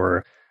Reynolds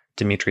or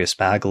Demetrius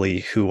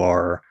Bagley who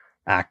are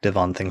active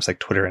on things like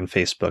Twitter and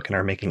Facebook and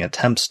are making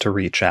attempts to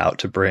reach out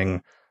to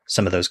bring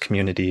some of those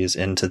communities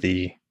into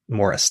the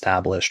more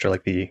established, or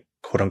like the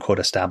quote unquote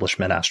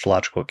establishment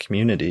astrological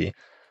community.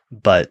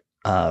 But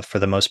for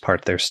the most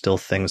part, there's still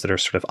things that are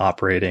sort of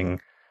operating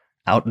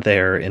out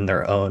there in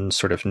their own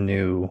sort of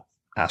new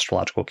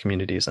astrological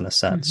communities in a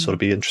sense. So it'll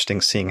be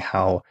interesting seeing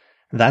how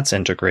that's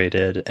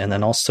integrated. And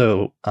then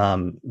also,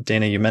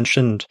 Dayna, you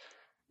mentioned,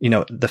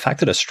 the fact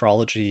that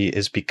astrology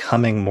is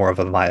becoming more of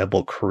a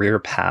viable career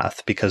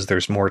path because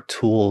there's more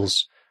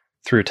tools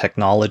through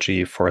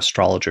technology for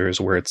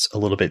astrologers where it's a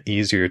little bit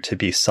easier to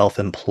be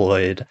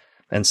self-employed.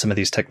 And some of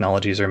these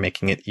technologies are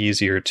making it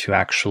easier to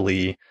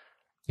actually,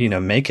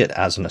 make it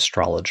as an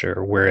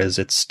astrologer, whereas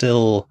it's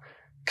still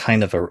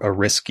kind of a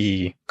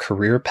risky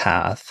career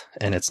path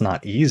and it's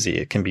not easy.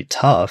 It can be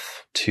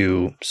tough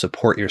to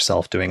support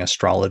yourself doing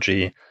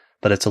astrology,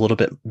 but it's a little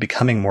bit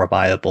becoming more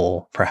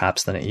viable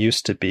perhaps than it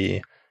used to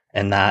be.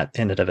 And that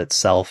in and of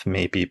itself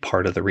may be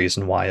part of the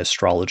reason why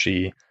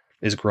astrology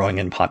is growing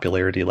in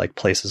popularity like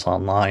places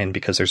online,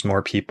 because there's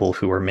more people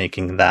who are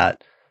making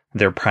that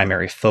their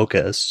primary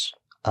focus,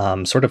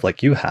 sort of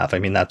like you have. I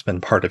mean, that's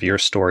been part of your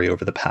story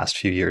over the past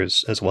few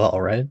years as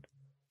well, right?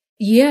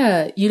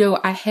 Yeah.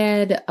 I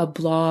had a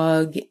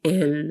blog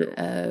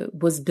and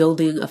was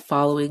building a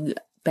following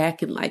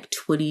back in like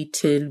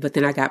 2010, but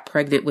then I got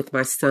pregnant with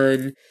my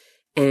son.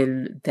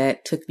 And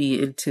that took me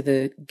into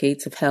the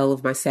gates of hell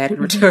of my Saturn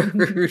return.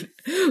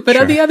 But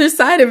on the other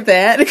side of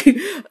that,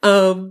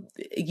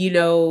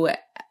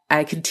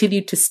 I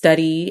continued to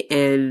study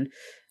and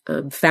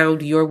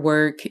found your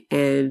work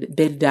and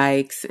Ben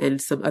Dykes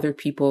and some other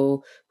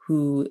people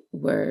who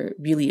were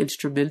really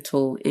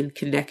instrumental in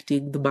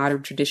connecting the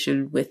modern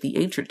tradition with the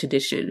ancient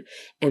tradition.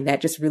 And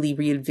that just really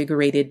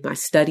reinvigorated my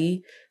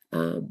study.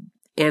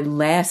 And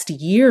last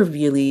year,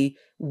 really,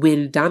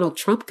 when Donald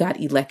Trump got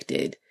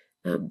elected,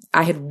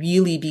 I had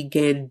really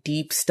began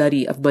deep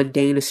study of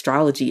mundane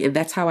astrology. And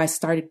that's how I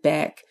started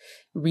back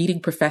reading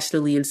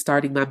professionally and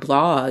starting my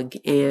blog.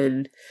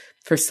 And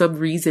for some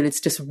reason,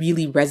 it's just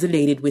really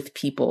resonated with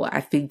people.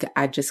 I think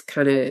I just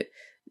kind of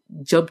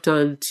jumped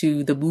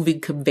onto the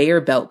moving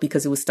conveyor belt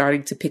because it was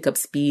starting to pick up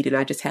speed and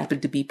I just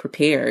happened to be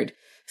prepared.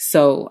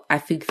 So I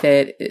think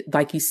that,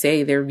 like you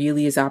say, there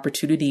really is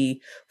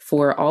opportunity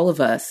for all of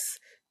us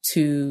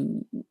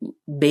to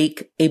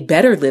make a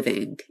better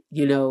living,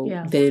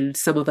 than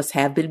some of us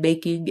have been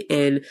making,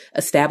 and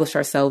establish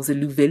ourselves in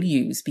new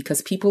venues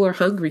because people are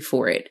hungry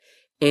for it.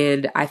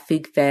 And I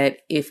think that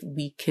if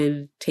we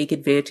can take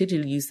advantage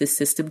and use this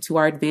system to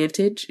our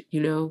advantage,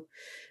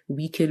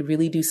 we can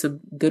really do some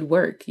good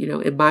work.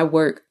 In my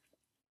work,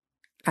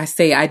 I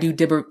say I do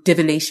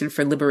divination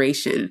for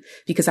liberation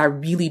because I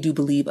really do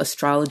believe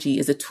astrology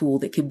is a tool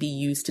that can be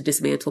used to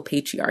dismantle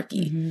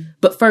patriarchy. Mm-hmm.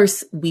 But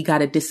first, we got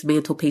to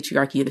dismantle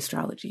patriarchy in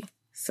astrology.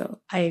 So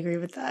I agree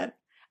with that.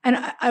 And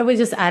I would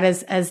just add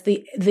as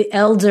the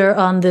elder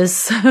on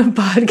this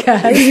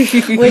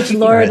podcast, which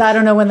Lord, right. I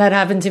don't know when that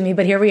happened to me,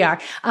 but here we are,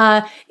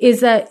 is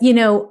that,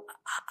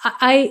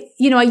 I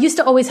used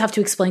to always have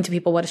to explain to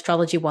people what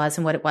astrology was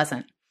and what it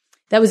wasn't.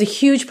 That was a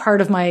huge part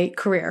of my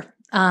career.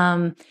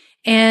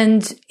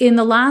 And in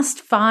the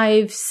last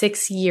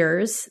 5-6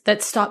 years,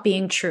 that stopped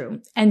being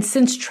true. And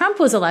since Trump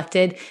was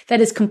elected, that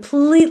is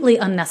completely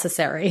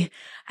unnecessary.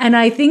 And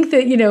I think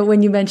that,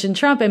 when you mentioned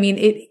Trump, I mean,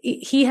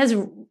 he has,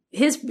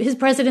 his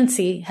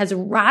presidency has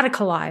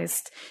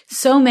radicalized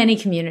so many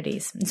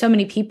communities and so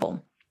many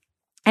people.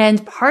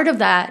 And part of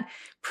that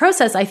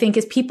process, I think,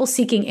 is people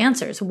seeking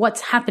answers.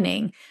 What's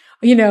happening?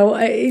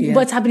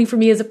 What's happening for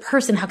me as a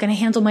person? How can I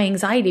handle my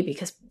anxiety?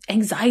 Because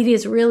anxiety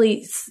is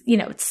really,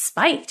 it's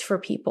spiked for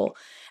people.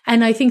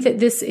 And I think that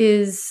this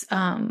is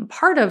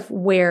part of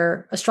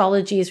where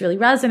astrology is really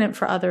resonant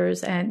for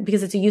others, and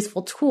because it's a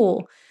useful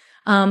tool.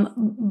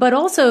 But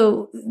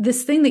also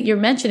this thing that you're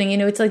mentioning,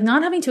 it's like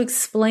not having to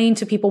explain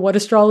to people what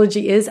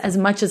astrology is as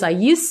much as I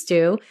used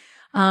to.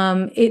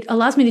 It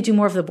allows me to do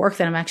more of the work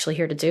that I'm actually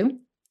here to do,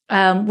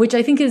 which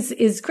I think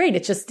is great.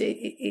 It's just,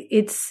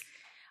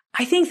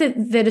 I think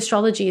that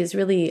astrology is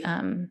really,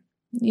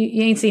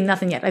 you ain't seen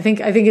nothing yet. I think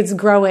it's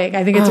growing.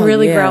 I think it's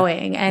really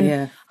growing.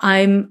 And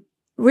I'm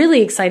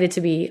really excited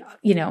to be,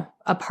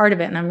 a part of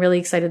it. And I'm really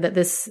excited that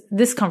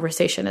this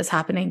conversation is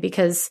happening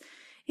because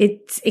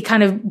it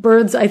kind of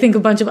births, I think, a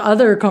bunch of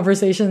other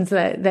conversations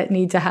that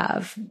need to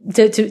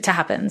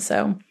happen.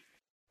 So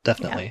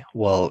definitely. Yeah.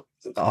 Well,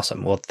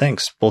 awesome. Well,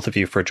 thanks both of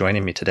you for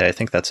joining me today. I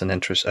think that's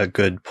a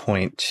good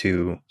point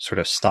to sort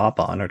of stop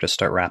on or to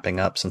start wrapping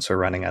up since we're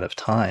running out of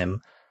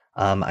time.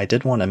 I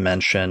did want to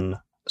mention,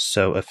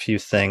 a few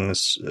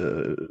things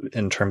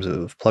in terms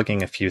of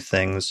plugging a few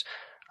things.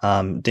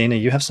 Dayna,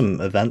 you have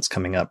some events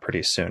coming up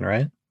pretty soon,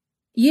 right?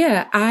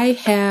 Yeah, I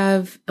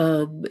have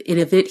an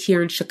event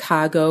here in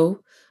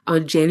Chicago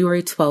on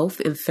January 12th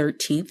and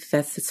 13th.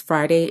 That's this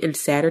Friday and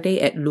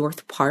Saturday at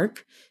North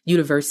Park.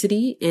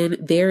 University, and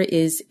there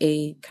is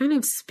a kind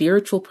of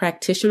spiritual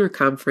practitioner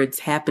conference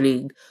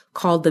happening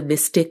called the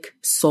Mystic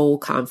Soul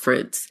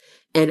Conference.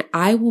 And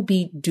I will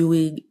be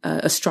doing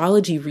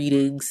astrology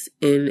readings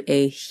in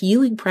a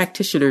healing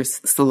practitioner's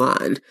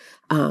salon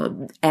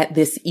at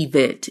this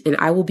event. And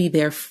I will be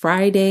there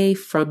Friday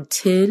from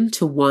 10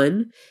 to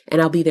 1,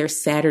 and I'll be there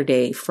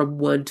Saturday from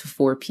 1 to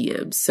 4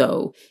 p.m.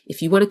 So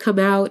if you want to come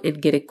out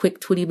and get a quick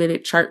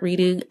 20-minute chart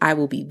reading, I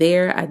will be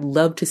there. I'd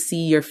love to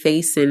see your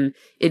face and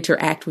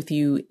interact with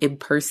you in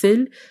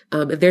person.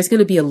 And there's going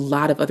to be a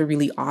lot of other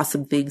really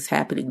awesome things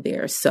happening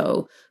there.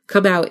 So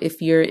come out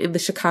if you're in the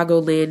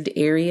Chicagoland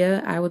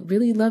area. I would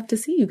really love to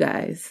see you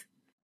guys.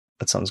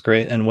 That sounds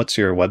great. And what's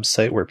your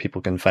website where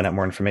people can find out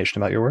more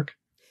information about your work?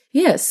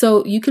 Yeah,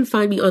 so you can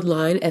find me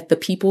online at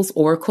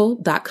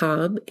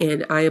thepeoplesoracle.com,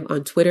 and I am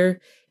on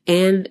Twitter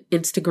and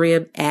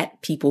Instagram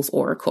at People's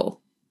Oracle.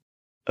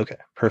 Okay,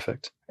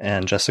 perfect.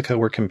 And Jessica,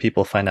 where can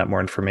people find out more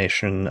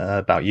information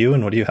about you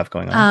and what do you have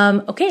going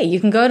on? Okay, you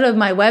can go to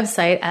my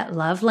website at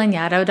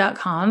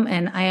lovelanyadoo.com,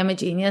 and I am a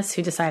genius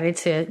who decided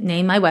to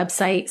name my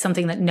website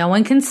something that no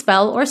one can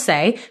spell or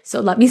say. So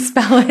let me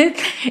spell it.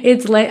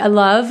 It's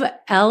love,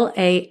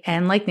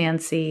 L-A-N like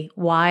Nancy,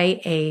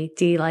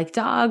 Y-A-D like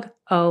dog,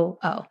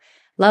 O-O.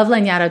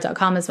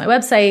 Lovelanyadoo.com is my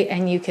website,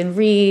 and you can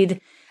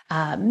read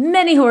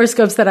many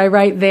horoscopes that I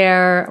write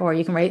there, or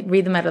you can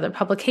read them at other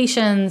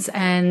publications.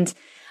 And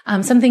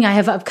something I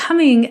have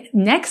upcoming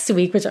next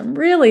week, which I'm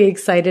really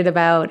excited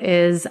about,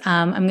 is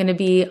I'm going to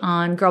be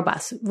on Girl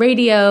Boss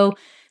Radio.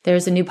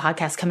 There's a new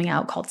podcast coming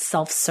out called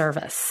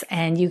Self-Service,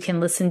 and you can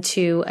listen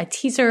to a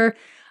teaser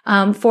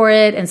for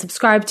it and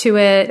subscribe to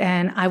it.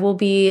 And I will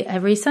be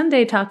every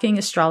Sunday talking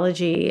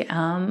astrology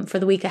for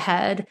the week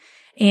ahead.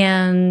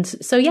 And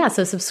so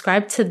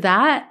subscribe to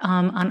that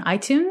on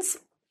iTunes.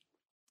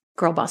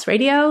 Girl Boss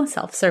Radio,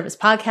 Self-Service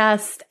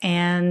Podcast,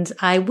 and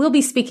I will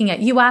be speaking at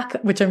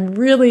UAC, which I'm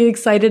really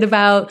excited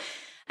about,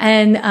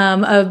 and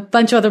a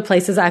bunch of other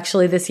places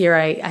actually this year.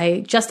 I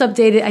just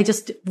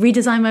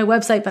redesigned my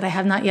website, but I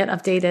have not yet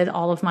updated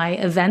all of my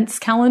events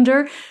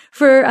calendar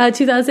for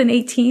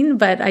 2018,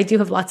 but I do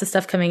have lots of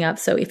stuff coming up.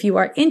 So if you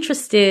are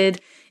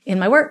interested in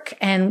my work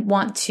and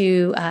want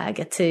to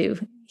get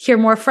to hear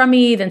more from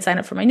me, then sign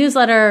up for my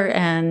newsletter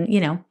and,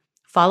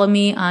 follow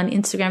me on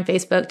Instagram,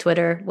 Facebook,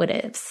 Twitter,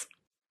 whatevs.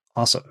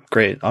 Awesome.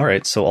 Great. All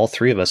right. So all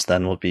three of us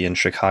then will be in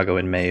Chicago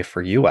in May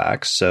for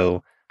UAC.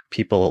 So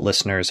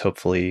listeners,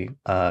 hopefully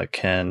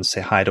can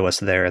say hi to us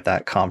there at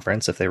that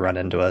conference if they run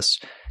into us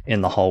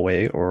in the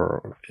hallway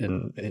or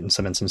in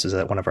some instances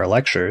at one of our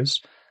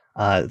lectures.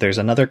 There's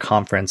another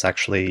conference.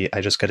 Actually,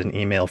 I just got an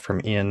email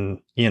from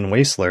Ian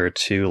Waisler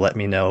to let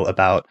me know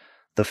about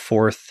the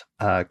fourth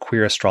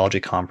Queer Astrology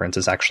Conference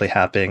is actually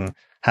happening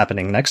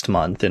next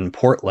month in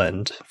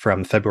Portland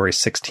from February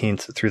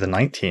 16th through the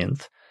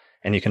 19th.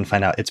 And you can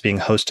find out it's being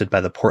hosted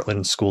by the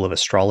Portland School of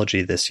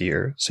Astrology this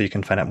year. So you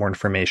can find out more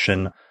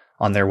information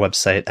on their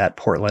website at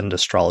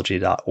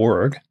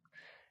portlandastrology.org.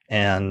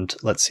 And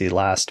let's see,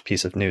 last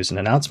piece of news and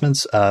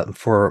announcements.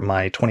 For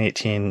my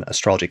 2018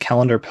 astrology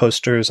calendar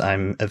posters,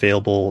 I'm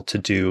available to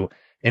do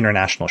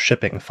international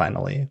shipping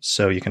finally.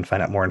 So you can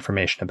find out more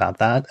information about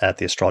that at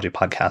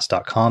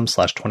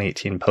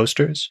theastrologypodcast.com/2018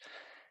 posters.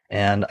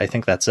 And I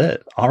think that's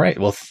it. All right.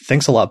 Well,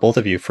 thanks a lot, both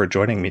of you, for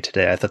joining me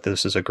today. I thought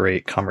this was a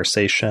great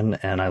conversation,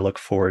 and I look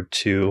forward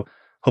to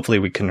hopefully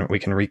we can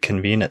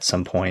reconvene at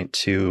some point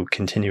to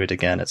continue it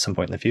again at some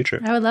point in the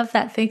future. I would love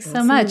that. Thanks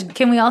so much.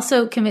 Can we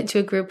also commit to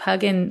a group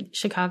hug in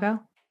Chicago?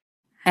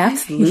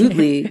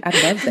 Absolutely.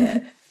 I'd love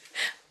that.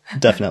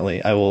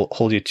 Definitely. I will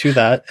hold you to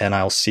that, and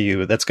I'll see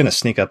you. That's going to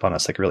sneak up on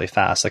us really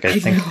fast. I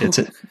think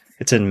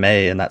it's in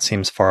May, and that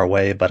seems far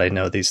away, but I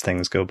know these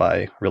things go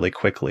by really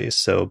quickly.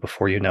 So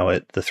before you know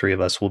it, the three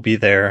of us will be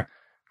there,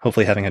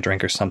 hopefully having a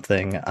drink or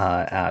something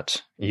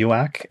at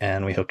UAC,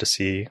 and we hope to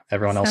see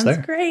everyone else there.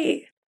 Sounds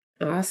great.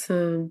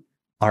 Awesome.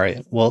 All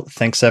right. Well,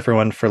 thanks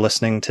everyone for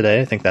listening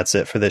today. I think that's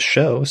it for this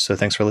show. So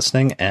thanks for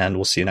listening, and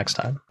we'll see you next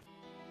time.